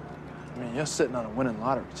 I mean, you're sitting on a winning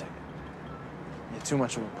lottery ticket. You're too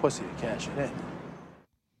much of a pussy to cash it in.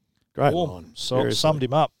 Great line. So summed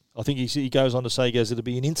him up. I think he goes on to say, it'll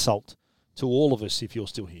be an insult to all of us if you're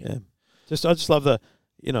still here. Yeah. I just love the,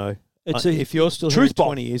 if you're still here in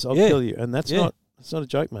 20 years, I'll kill you. And that's not a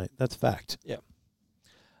joke, mate. That's fact. Yeah.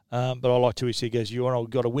 But I like to see, he goes, you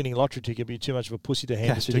got a winning lottery ticket, but you're too much of a pussy to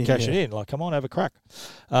cash it in. Like, come on, have a crack.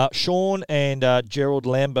 Sean and Gerald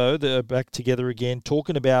Lambeau, they're back together again,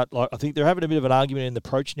 talking about, I think they're having a bit of an argument in the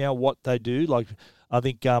approach now, what they do. Like, I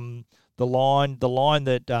think the line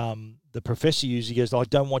that the professor used, he goes, I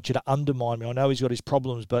don't want you to undermine me. I know he's got his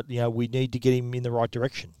problems, but, we need to get him in the right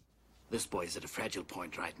direction. This boy's at a fragile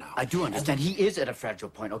point right now. I do understand. He is at a fragile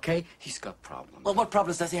point, okay? He's got problems. Well, what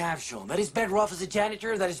problems does he have, Sean? That he's better off as a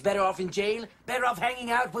janitor? That he's better off in jail? Better off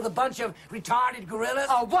hanging out with a bunch of retarded gorillas?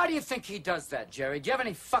 Oh, why do you think he does that, Jerry? Do you have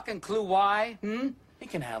any fucking clue why? He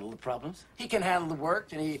can handle the problems. He can handle the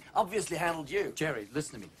work, and he obviously handled you. Jerry,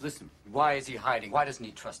 listen to me. Listen. Why is he hiding? Why doesn't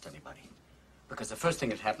he trust anybody? Because the first thing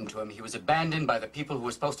that happened to him, he was abandoned by the people who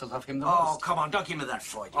were supposed to love him the most. Oh, come on, don't give me that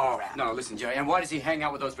Freud. No, listen, Jerry, and why does he hang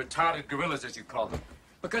out with those retarded gorillas, as you call them?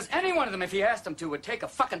 Because any one of them, if he asked them to, would take a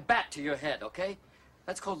fucking bat to your head, okay?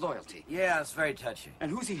 That's called loyalty. Yeah, it's very touchy. And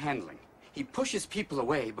who's he handling? He pushes people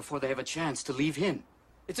away before they have a chance to leave him.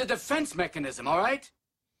 It's a defense mechanism, all right?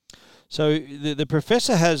 So the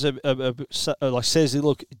professor has says,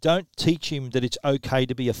 look, don't teach him that it's okay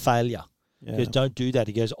to be a failure. He goes, don't do that.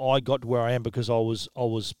 He goes, I got to where I am because I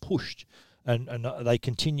was pushed. And they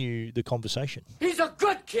continue the conversation. He's a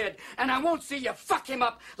good kid, and I won't see you fuck him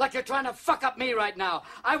up like you're trying to fuck up me right now.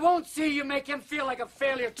 I won't see you make him feel like a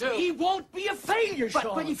failure, too. He won't be a failure,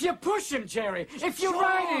 Sean. But if you push him, Jerry, if you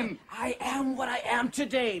ride him... I am what I am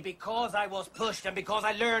today because I was pushed and because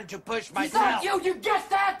I learned to push myself. You get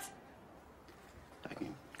that? I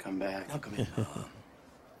can come come back. Now come in.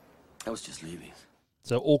 I was just leaving.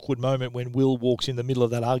 So awkward moment when Will walks in the middle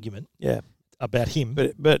of that argument. Yeah. About him.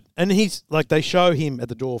 But and he's like, they show him at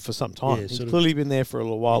the door for some time. Yeah, He's sort of- clearly been there for a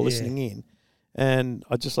little while Yeah. listening in. And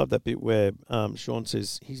I just love that bit where Sean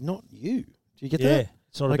says, he's not you. Do you get Yeah, that?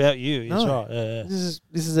 it's not about you. That's no. right. This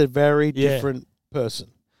is a very different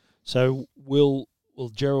person. So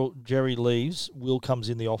Jerry leaves. Will comes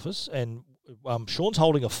in the office, and Sean's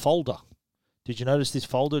holding a folder. Did you notice this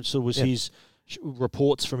folder? So it was his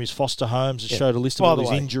reports from his foster homes. It showed a list of By all the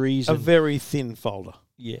his way, injuries. A and- very thin folder.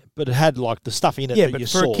 Yeah, but it had like the stuff in it Yeah, that but you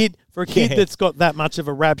for saw. a kid that's got that much of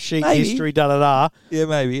a rap sheet Maybe. history, da. Yeah,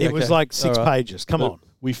 maybe. It was Okay. like 6 All right. pages. Come But on.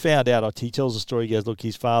 We found out, he tells the story, he goes, look,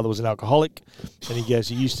 his father was an alcoholic, and he goes,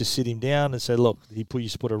 he used to sit him down and say, look,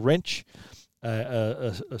 used to put a wrench,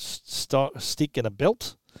 a stick and a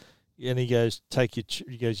belt, and he goes,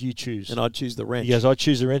 you choose. And I'd choose the wrench. He goes, I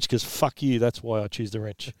choose the wrench because fuck you, that's why I choose the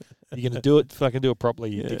wrench. You're going to do it, fucking do it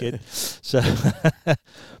properly, you dickhead. So,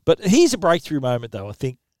 but here's a breakthrough moment, though, I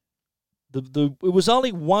think. It was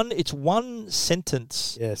only one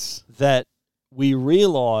sentence that we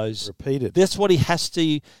realise. Repeated. That's what he has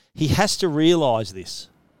to realise this.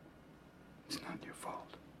 It's not your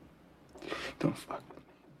fault. Don't fuck with me.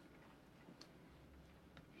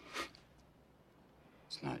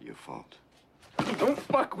 It's not your fault. Don't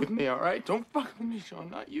fuck with me, all right? Don't fuck with me, Sean.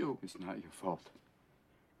 Not you. It's not your fault.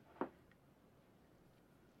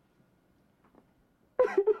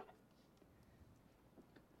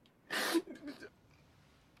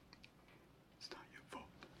 It's not your fault.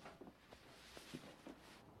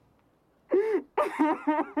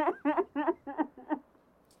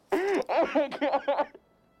 Oh my god.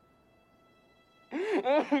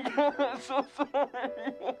 Oh my god, I'm so sorry.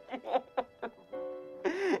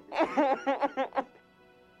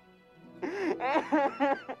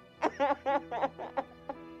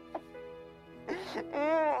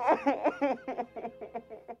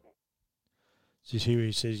 Did you hear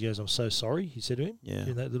he says, he goes, I'm so sorry, he said to him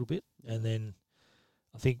in that little bit. And then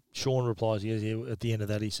I think Sean replies, he goes, at the end of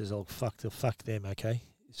that, he says, oh, fuck them, okay?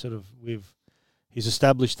 Sort of, he's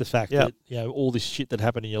established the fact that, all this shit that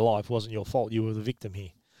happened in your life wasn't your fault. You were the victim here.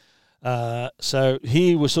 So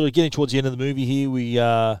here we're sort of getting towards the end of the movie here.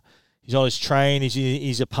 He's on his train, he's in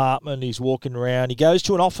his apartment, he's walking around. He goes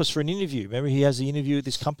to an office for an interview. Remember, he has the interview at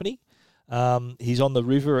this company. He's on the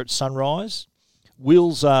river at sunrise.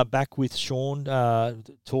 Will's back with Sean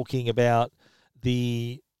talking about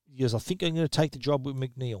he goes, I think I'm going to take the job with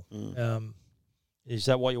McNeil. Is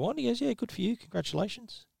that what you want? He goes, yeah, good for you.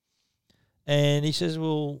 Congratulations. And he says,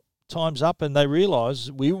 well, time's up. And they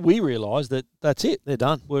realise, we realise that that's it. They're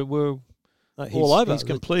done. We're all over. He's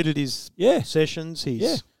completed his sessions.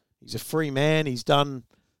 He's a free man. He's done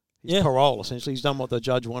his parole, essentially. He's done what the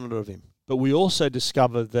judge wanted of him. But we also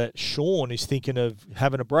discovered that Sean is thinking of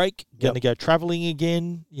having a break, going to go travelling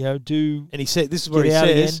again, And he said, this is what he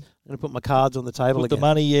says, I'm going to put my cards on the table put again. The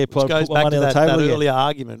money, Which goes put my back money to on the that table again. earlier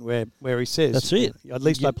argument where he says, that's it. At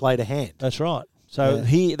least I played a hand. That's right. So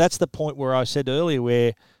that's the point where I said earlier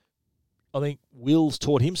where I think Will's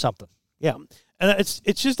taught him something. Yeah. And it's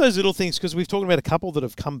just those little things, because we've talked about a couple that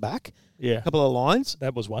have come back. Yeah. A couple of lines.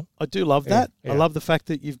 That was one. I do love that. Yeah. I love the fact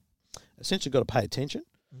that you've essentially got to pay attention.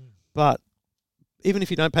 But even if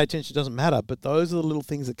you don't pay attention, it doesn't matter. But those are the little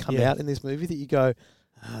things that come out in this movie that you go,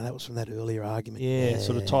 that was from that earlier argument. Yeah, it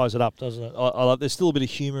sort of ties it up, doesn't it? I like. There's still a bit of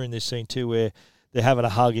humour in this scene too, where they're having a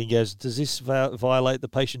hug and he goes, does this violate the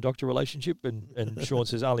patient-doctor relationship? And Sean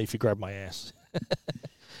says, only if you grab my ass.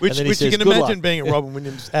 Which you can imagine being a Robin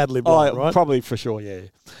Williams ad-lib line, right? Probably for sure, yeah.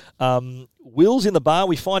 Will's in the bar.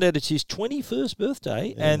 We find out it's his 21st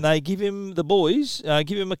birthday, and they give him, the boys,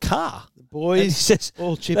 give him a car. The boys, and he says,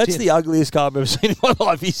 all chipped that's in. the ugliest car I've ever seen in my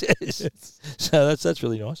life, he says. So that's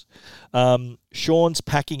really nice. Sean's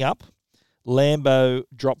packing up. Lambo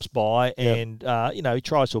drops by and, he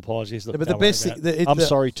tries to apologise. But the best thing... I'm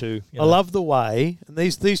sorry too. I love the way... And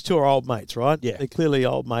these two are old mates, right? Yeah. They're clearly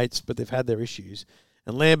old mates, but they've had their issues.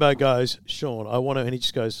 And Lambo goes, Sean, I want to... And he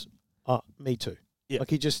just goes, me too. Yeah. Like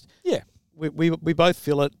he just... Yeah. We both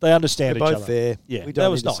feel it. They understand We're each both other. there. Yeah, we don't that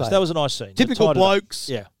was need to nice. say That it. was a nice scene. Typical They tied it up. blokes.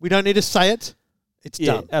 Yeah. We don't need to say it. It's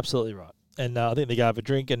done. Absolutely right. And I think they go have a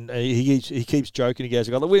drink, and he keeps joking. He goes,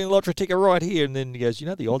 "I got the winning lottery ticket right here." And then he goes, "You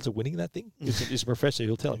know the odds of winning that thing?" He's a professor.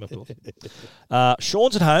 He'll tell him afterwards.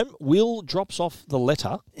 Sean's at home. Will drops off the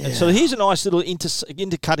letter, and so here's a nice little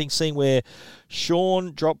intercutting scene where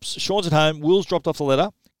Sean's at home. Will's dropped off the letter.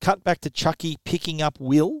 Cut back to Chucky picking up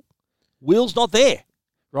Will. Will's not there,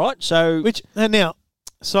 right? So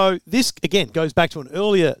So this again goes back to an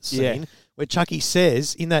earlier scene where Chucky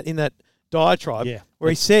says in that diatribe Yeah. where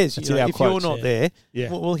he says, That's you in know, our if quotes, you're not yeah. there,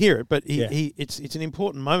 Yeah. we'll hear it. But Yeah. it's an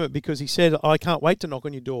important moment because he said, I can't wait to knock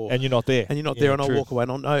on your door. And you're not there. And you're not Yeah, there, and true. I'll walk away.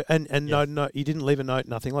 And no, you didn't leave a note,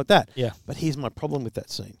 nothing like that. Yeah. But here's my problem with that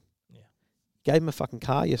scene. Yeah. Gave him a fucking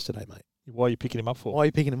car yesterday, mate. Why are you picking him up for? Why are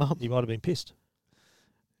you picking him up? He might have been pissed.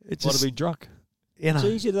 It's Might just, have been drunk. you know, It's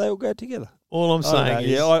easier they all go together. all I'm I don't know. saying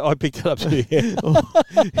is, Yeah, I picked it up too. Yeah.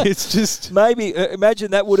 it's just, Maybe,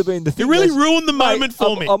 imagine that would have been the thing. it really was, ruined the "Mate, moment for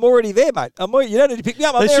I'm, me. I'm already there, mate. You don't need to pick me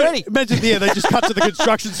up. I'm They there should- already. Imagine, they just cut to the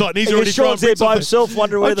construction site and he's And already Sean's driving there by himself,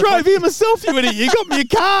 wondering I where the drove fuck- here myself, you idiot. You got me a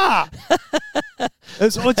car.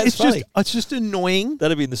 It's funny. just annoying.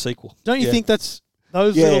 That'd be in the sequel. Don't you Yeah. think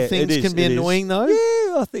those Yeah, little things it is, can be it is. annoying though?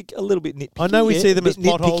 Yeah, I think a little bit nitpicky. I know we see them as a bit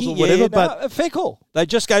plot holes or nitpicky, whatever, yeah, but no, fair call. They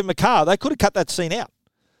just gave him a car. They could have cut that scene out.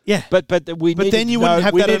 Yeah, but we But needed then you to wouldn't know,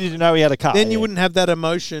 have we that. needed to know he had a car. Then you yeah. wouldn't have that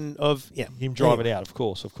emotion of him driving out, of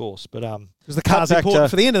course. But because the car's important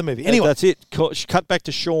for the end of the movie. Anyway, that's it. Cut back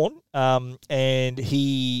to Sean, and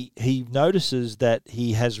he notices that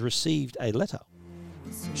he has received a letter.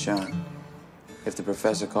 Sean, if the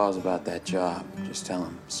professor calls about that job, just tell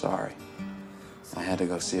him, sorry. I had to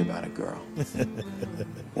go see about a girl.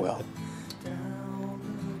 Well.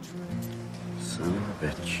 Son of a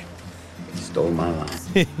bitch. Stole my line.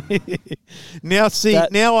 now I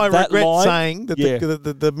that regret line, saying that yeah.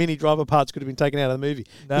 the Minnie Driver parts could have been taken out of the movie.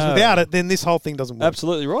 Because No. without it, then this whole thing doesn't work.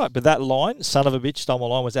 Absolutely right. But that line, "son of a bitch, stole my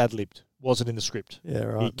line," was ad-libbed. Wasn't in the script. Yeah,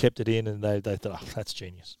 right. He kept it in, and they thought, oh, that's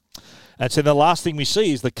genius. And so the last thing we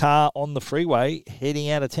see is the car on the freeway heading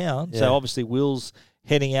out of town. Yeah. So obviously Will's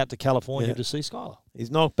heading out to California Yeah. to see Skylar.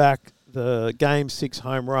 He's knocked back the Game 6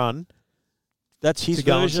 home run. That's his to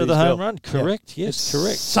go and version see of the his home girl. run. Correct. Yeah. Yes, It's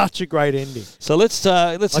correct. Such a great ending. So let's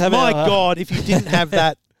Like, have my our, God, if you didn't have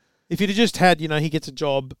that, if you'd have just had, he gets a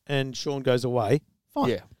job and Sean goes away, fine.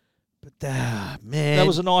 Yeah. But man, that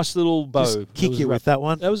was a nice little bow. Just That kick was you with that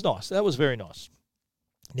one. That was nice. That was very nice.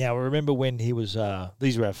 Now, remember when he was,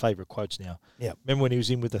 these are our favourite quotes now. Yeah. Remember when he was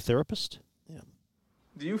in with the therapist?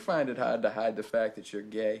 Do you find it hard to hide the fact that you're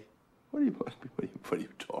gay? What are you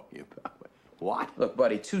talking about? What? Look,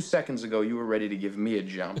 buddy, 2 seconds ago you were ready to give me a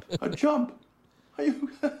jump. A jump? Are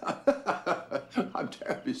you? I'm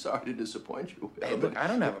terribly sorry to disappoint you. Hey, look, I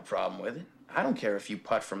don't have a problem with it. I don't care if you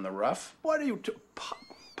putt from the rough. What are you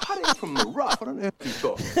putting from the rough? What on earth are you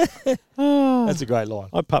talking? That's a great line.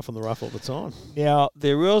 I putt from the rough all the time. Now,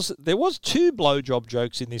 there was two blowjob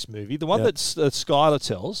jokes in this movie. The one that Skylar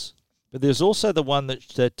tells, but there's also the one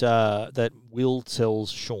that Will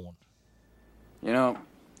tells Sean. You know,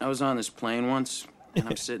 I was on this plane once, and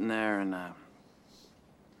I'm sitting there, and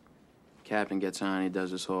captain gets on, he does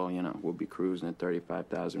this whole, we'll be cruising at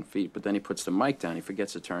 35,000 feet, but then he puts the mic down, he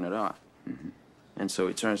forgets to turn it off. Mm-hmm. And so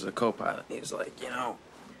he turns to the co-pilot, and he's like,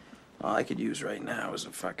 all I could use right now is a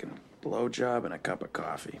fucking blowjob and a cup of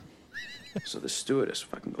coffee. So the stewardess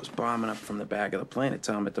fucking goes bombing up from the back of the plane to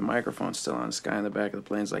tell him that the microphone's still on. This guy in the back of the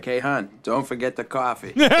plane's like, hey, hon, don't forget the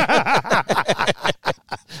coffee.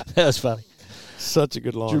 That was funny. Such a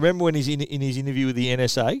good line. Do you remember when he's in his interview with the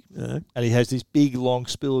NSA, and he has this big long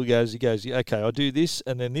spiel? He goes, okay, I do this,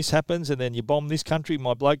 and then this happens, and then you bomb this country,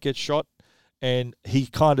 my bloke gets shot, and he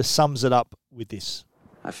kind of sums it up with this.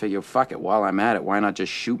 I figure, fuck it, while I'm at it, why not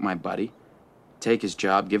just shoot my buddy? Take his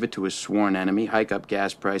job, give it to his sworn enemy, hike up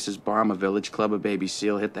gas prices, bomb a village, club a baby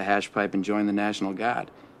seal, hit the hash pipe, and join the National Guard.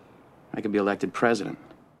 I could be elected president.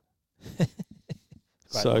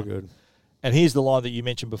 So line. good. And here's the line that you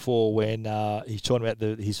mentioned before when he's talking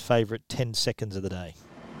about his favourite 10 seconds of the day.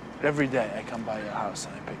 Every day I come by your house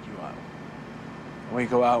and I pick you up. We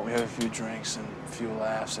go out, we have a few drinks and a few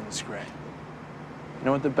laughs, and it's great. You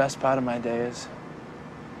know what the best part of my day is?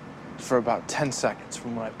 For about 10 seconds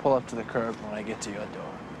from when I pull up to the curb when I get to your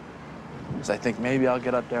door. Because I think maybe I'll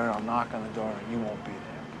get up there and I'll knock on the door and you won't be there.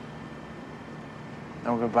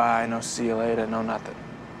 No goodbye, no see you later, no nothing.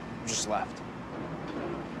 Just left.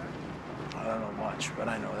 I don't know much, but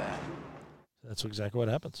I know that. That's exactly what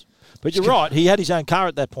happens. But you're right. He had his own car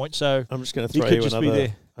at that point, so I'm just going to he throw could you just be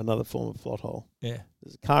there. another form of plot hole. Yeah.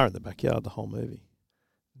 There's a car in the backyard the whole movie.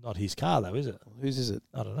 Not his car, though, is it? Whose is it?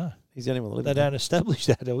 I don't know. He's the only one They living there. don't establish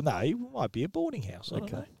that. No, it might be a boarding house. I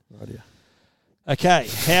don't know. Right here. Okay,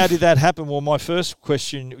 how did that happen? Well, my first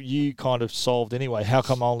question you kind of solved anyway. How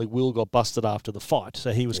come only Will got busted after the fight?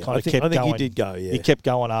 So he was Yeah, kind of kept I think going. he did go, yeah. He kept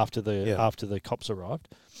going after the cops arrived.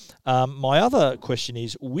 My other question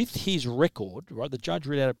is, with his record, right? The judge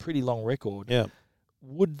read out a pretty long record. Yeah.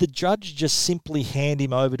 Would the judge just simply hand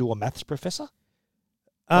him over to a maths professor?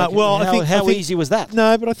 How easy was that?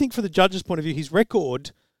 No, but I think for the judge's point of view, his record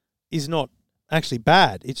is not actually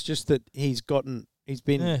bad. It's just that he's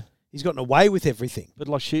been he's gotten away with everything. But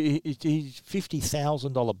like he's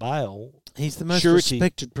 $50,000 bail. He's the most surety.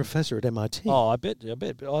 respected professor at MIT. Oh, I bet.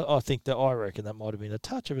 But I reckon that might have been a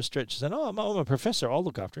touch of a stretch. Saying, "Oh, I'm a professor. I'll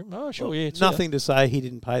look after him." Oh, sure, yeah. Nothing to say he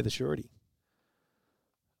didn't pay the surety.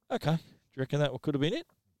 Okay. Do you reckon that could have been it?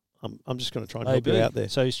 I'm just going to try and help you out there.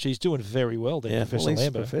 So she's doing very well there, Professor he's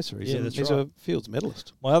Lambert. a professor. He's that's a right. Fields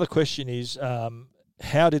medalist. My other question is,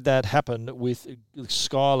 how did that happen with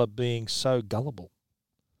Skylar being so gullible?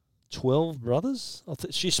 12 brothers?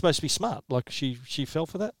 She's supposed to be smart. Like, she fell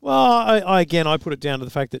for that? Well, I put it down to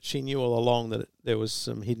the fact that she knew all along that there was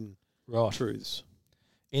some hidden truths.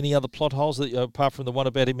 Any other plot holes that apart from the one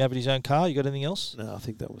about him having his own car? You got anything else? No, I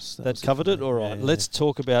think that covered it. All right, let's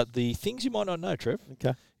talk about the things you might not know, Trev.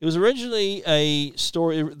 Okay. It was originally a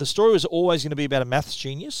story. The story was always going to be about a maths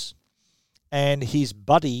genius and his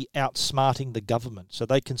buddy outsmarting the government. So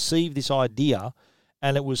they conceived this idea,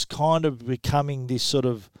 and it was kind of becoming this sort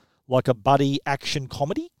of like a buddy action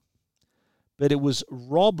comedy. But it was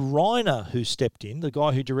Rob Reiner who stepped in, the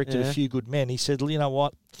guy who directed A Few Good Men. He said, you know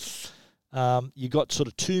what? You got sort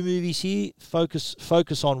of two movies here.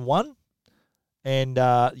 Focus on one, and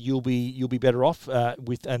you'll be better off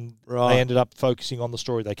with. And they ended up focusing on the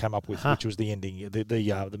story they came up with, which was the ending,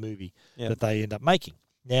 the movie that they end up making.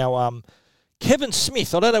 Now, Kevin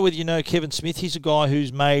Smith. I don't know whether you know Kevin Smith. He's a guy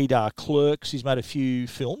who's made Clerks. He's made a few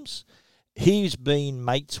films. He's been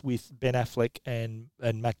mates with Ben Affleck and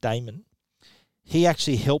Matt Damon. He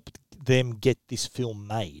actually helped them get this film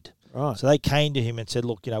made. Right. So they came to him and said,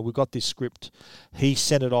 "Look, we've got this script." He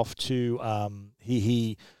sent it off to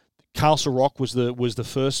Castle Rock was the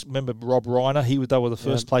first. Remember Rob Reiner? They were the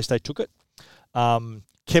first place they took it.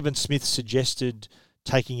 Kevin Smith suggested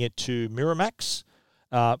taking it to Miramax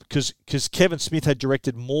because Kevin Smith had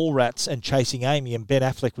directed Mallrats and Chasing Amy, and Ben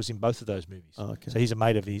Affleck was in both of those movies. Oh, okay. So he's a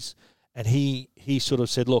mate of his, and he sort of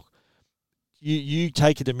said, "Look, you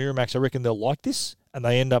take it to Miramax. I reckon they'll like this," and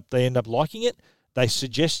they end up liking it. They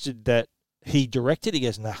suggested that he direct it. He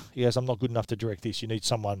goes, "Nah." He goes, "I'm not good enough to direct this. You need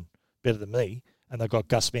someone better than me." And they got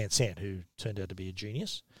Gus Van Sant, who turned out to be a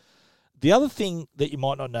genius. The other thing that you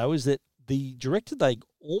might not know is that the director they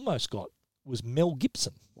almost got was Mel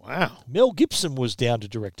Gibson. Wow. Mel Gibson was down to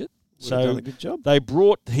direct it. Would have done a good job. They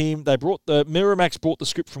brought Miramax brought the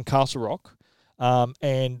script from Castle Rock,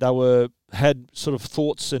 and they had sort of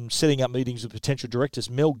thoughts and setting up meetings with potential directors.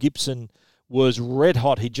 Mel Gibson was red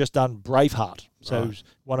hot. He'd just done Braveheart, so he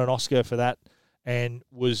won an Oscar for that and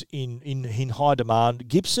was in high demand.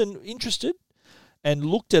 Gibson interested and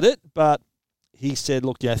looked at it, but he said,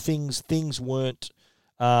 "Look, things weren't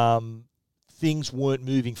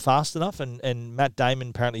moving fast enough." And Matt Damon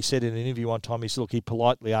apparently said in an interview one time, he said, "Look," he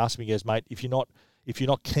politely asked me, he goes, "Mate, if you're not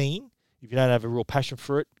keen, if you don't have a real passion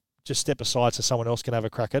for it, just step aside so someone else can have a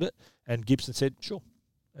crack at it." And Gibson said, "Sure,"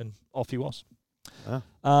 and off he was.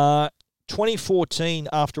 2014,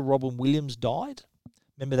 after Robin Williams died,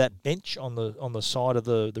 remember that bench on the side of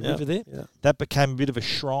the river there? Yeah. That became a bit of a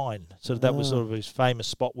shrine. So that was sort of his famous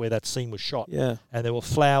spot where that scene was shot. Yeah. And there were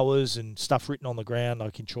flowers and stuff written on the ground,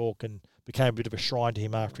 like in chalk, and became a bit of a shrine to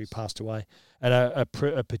him after he passed away. And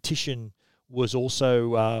a petition was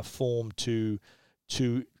also formed to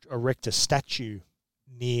erect a statue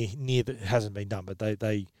near that. It hasn't been done, but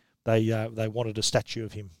they wanted a statue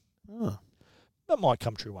of him. Oh. That might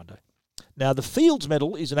come true one day. Now, the Fields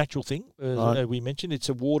Medal is an actual thing, we mentioned. It's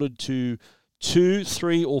awarded to 2,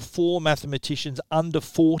 3, or 4 mathematicians under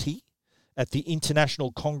 40 at the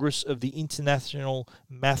International Congress of the International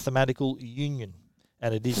Mathematical Union,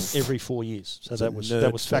 and it is every 4 years. So that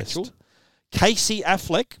was factual. Casey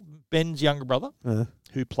Affleck, Ben's younger brother,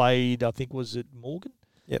 who played, I think, was it Morgan?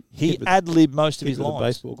 Yep. He ad-libbed most of his lines.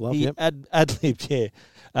 Baseball glove, he ad-libbed, yeah.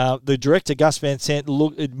 The director, Gus Van Sant,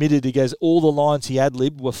 admitted, he goes, all the lines he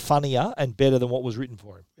ad-libbed were funnier and better than what was written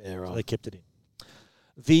for him. Yeah, right. So they kept it in.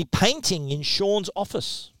 The painting in Sean's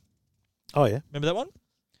office. Oh, yeah. Remember that one?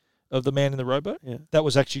 Of the man in the rowboat? Yeah. That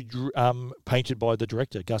was actually painted by the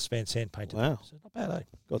director, Gus Van Sant painted it. Wow. So not bad, eh?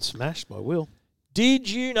 Got smashed by Will. Did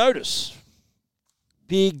you notice,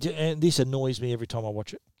 and this annoys me every time I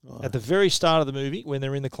watch it, at the very start of the movie when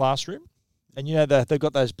they're in the classroom, and they've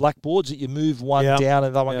got those blackboards that you move one down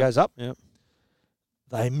and the other one goes up. Yep.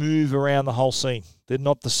 They move around the whole scene. They're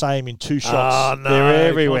not the same in 2 shots. Oh, no. They're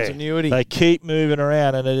everywhere. Continuity. They keep moving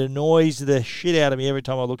around, and it annoys the shit out of me every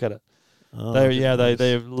time I look at it. Oh,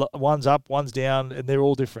 they're one's up, one's down, and they're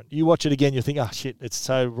all different. You watch it again, you think, oh shit, it's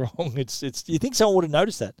so wrong. It's. You think someone would have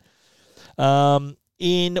noticed that.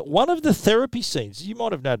 In one of the therapy scenes, you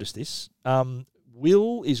might have noticed this.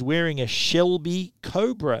 Will is wearing a Shelby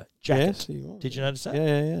Cobra jacket. Yes, he was. Did you notice that?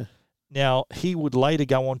 Yeah. Now, he would later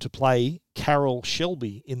go on to play Carroll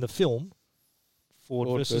Shelby in the film Ford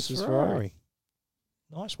versus Ferrari.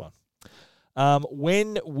 Nice one.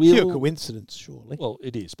 When will... Pure coincidence, surely. Well,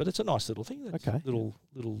 it is, but it's a nice little thing. That's Okay.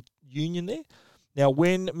 Little union there. Now,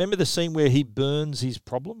 remember the scene where he burns his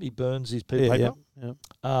problem? He burns his paper?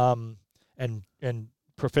 Yeah. And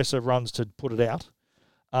Professor runs to put it out.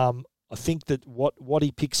 I think that what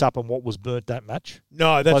he picks up and what was burnt that match.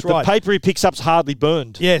 No, that's like right. The paper he picks up's hardly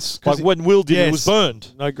burned. Yes. Like when Will did it was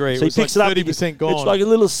burned. I agree. So It was he picks like it up. 30% gone. It's like a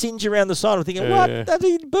little singe around the side. I'm thinking, what?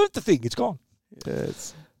 He burnt the thing. It's gone.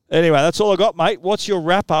 Yes. Anyway, that's all I got, mate. What's your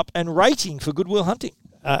wrap-up and rating for Good Will Hunting?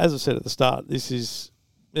 As I said at the start, this is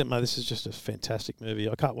just a fantastic movie.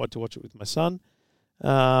 I can't wait to watch it with my son.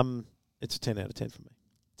 It's a 10 out of 10 for me.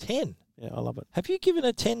 10? Yeah, I love it. Have you given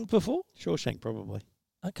a 10 before? Shawshank, probably.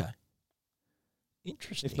 Okay.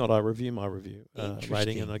 Interesting. If not, I review my review Interesting.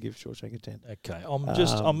 rating and I give Shawshank a 10. Okay.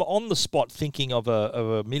 I'm on the spot thinking of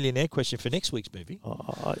a millionaire question for next week's movie.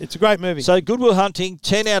 It's a great movie. So Good Will Hunting,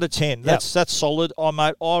 10 out of 10. That's solid.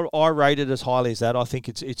 I rate it as highly as that. I think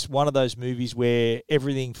it's one of those movies where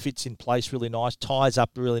everything fits in place really nice, ties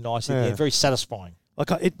up really nice in the end, very satisfying.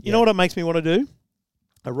 Like you know what it makes me want to do?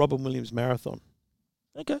 A Robin Williams marathon.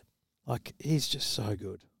 Okay. Like, he's just so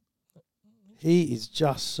good. He is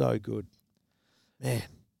just so good. Man.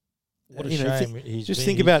 What a shame. Just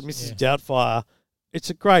think about Mrs. Doubtfire. It's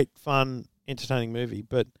a great, fun, entertaining movie,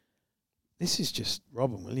 but this is just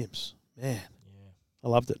Robin Williams. Man. Yeah. I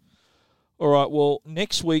loved it. All right, well,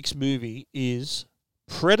 next week's movie is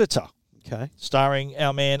Predator. Okay. Starring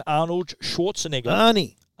our man Arnold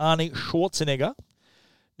Schwarzenegger. Arnie Schwarzenegger.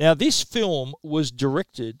 Now, this film was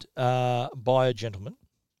directed by a gentleman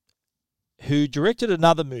who directed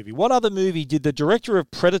another movie. What other movie did the director of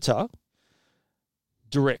Predator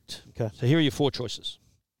direct? Okay. So here are your four choices.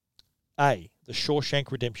 A, The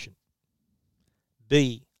Shawshank Redemption.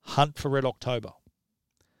 B, Hunt for Red October.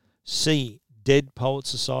 C, Dead Poets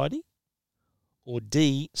Society. Or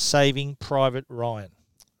D, Saving Private Ryan.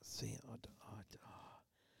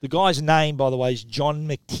 The guy's name, by the way, is John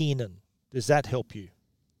McTiernan. Does that help you?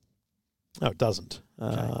 No, it doesn't,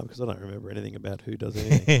 because I don't remember anything about who does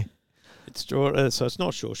anything. So it's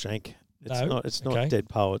not Shawshank. It's not Dead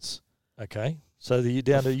Poets. Okay. So you're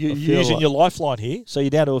down to you're using your lifeline here. So you're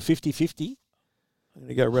down to a 50-50. I'm going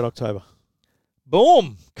to go Red October.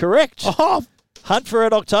 Boom. Correct. Oh. Hunt for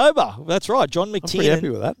Red October. That's right. John McTiernan. I'm pretty happy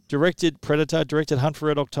with that. Directed Predator, directed Hunt for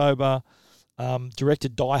Red October,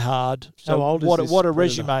 directed Die Hard. So how old is this what a Predator?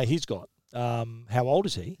 resume he's got. How old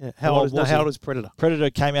is he? Yeah, how old is Predator? Predator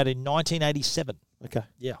came out in 1987. Okay.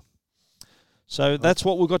 Yeah. So that's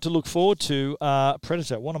what we've got to look forward to.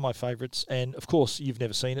 Predator, one of my favourites. And, of course, you've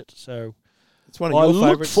never seen it. So it's one of your favourites.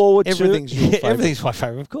 I look forward Everything's to your favourite. Everything's my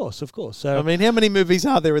favourite, of course. So I mean, how many movies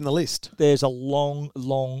are there in the list? There's a long,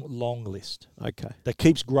 long, long list. Okay. That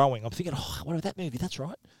keeps growing. I'm thinking, what about that movie? That's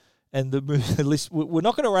right. And the list, we're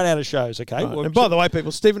not going to run out of shows, okay? Right. And by the way,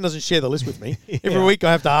 people, Stephen doesn't share the list with me. Every week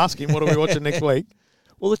I have to ask him, what are we watching next week?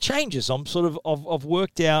 Well, it changes. I'm sort of, I've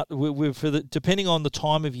worked out, depending on the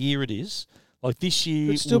time of year it is, like this year,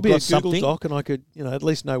 It could still be a Google Doc and I could, at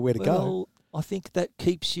least know where to go. I think that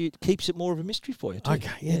keeps it more of a mystery for you, too.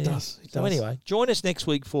 Okay, it does. So anyway, join us next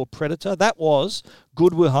week for Predator. That was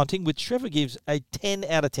Good Will Hunting, which Trevor gives a 10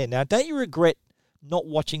 out of 10. Now, don't you regret not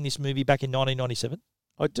watching this movie back in 1997?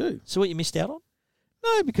 I do. So what you missed out on?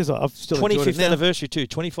 No, because I've still enjoyed it 25th now. anniversary too.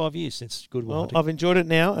 25 years since Good Will Hunting. I've enjoyed it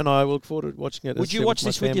now, and I look forward to watching it. Would you watch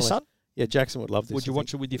this with your son? Yeah, Jackson would love this. Would you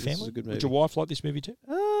watch it with your family? This is a good movie. Would your wife like this movie too?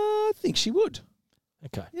 I think she would.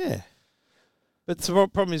 Okay. Yeah. But the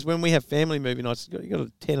problem is when we have family movie nights, you've got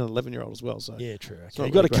a 10 and 11-year-old as well. So yeah, true. Okay. You've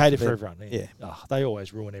You've got to cater for everyone. Yeah. Oh, they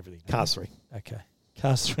always ruin everything. Cars 3. Okay.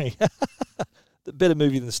 Cars 3. The better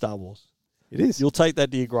movie than Star Wars. It is. You'll take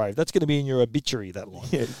that to your grave. That's going to be in your obituary, that line.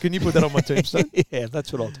 Yeah. Can you put that on my tombstone? Yeah,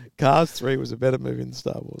 that's what I'll do. Cars 3 was a better movie than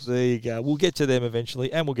Star Wars. There you go. We'll get to them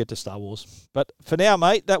eventually, and we'll get to Star Wars. But for now,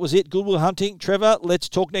 mate, that was it. Good Will Hunting. Trevor, let's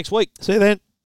talk next week. See you then.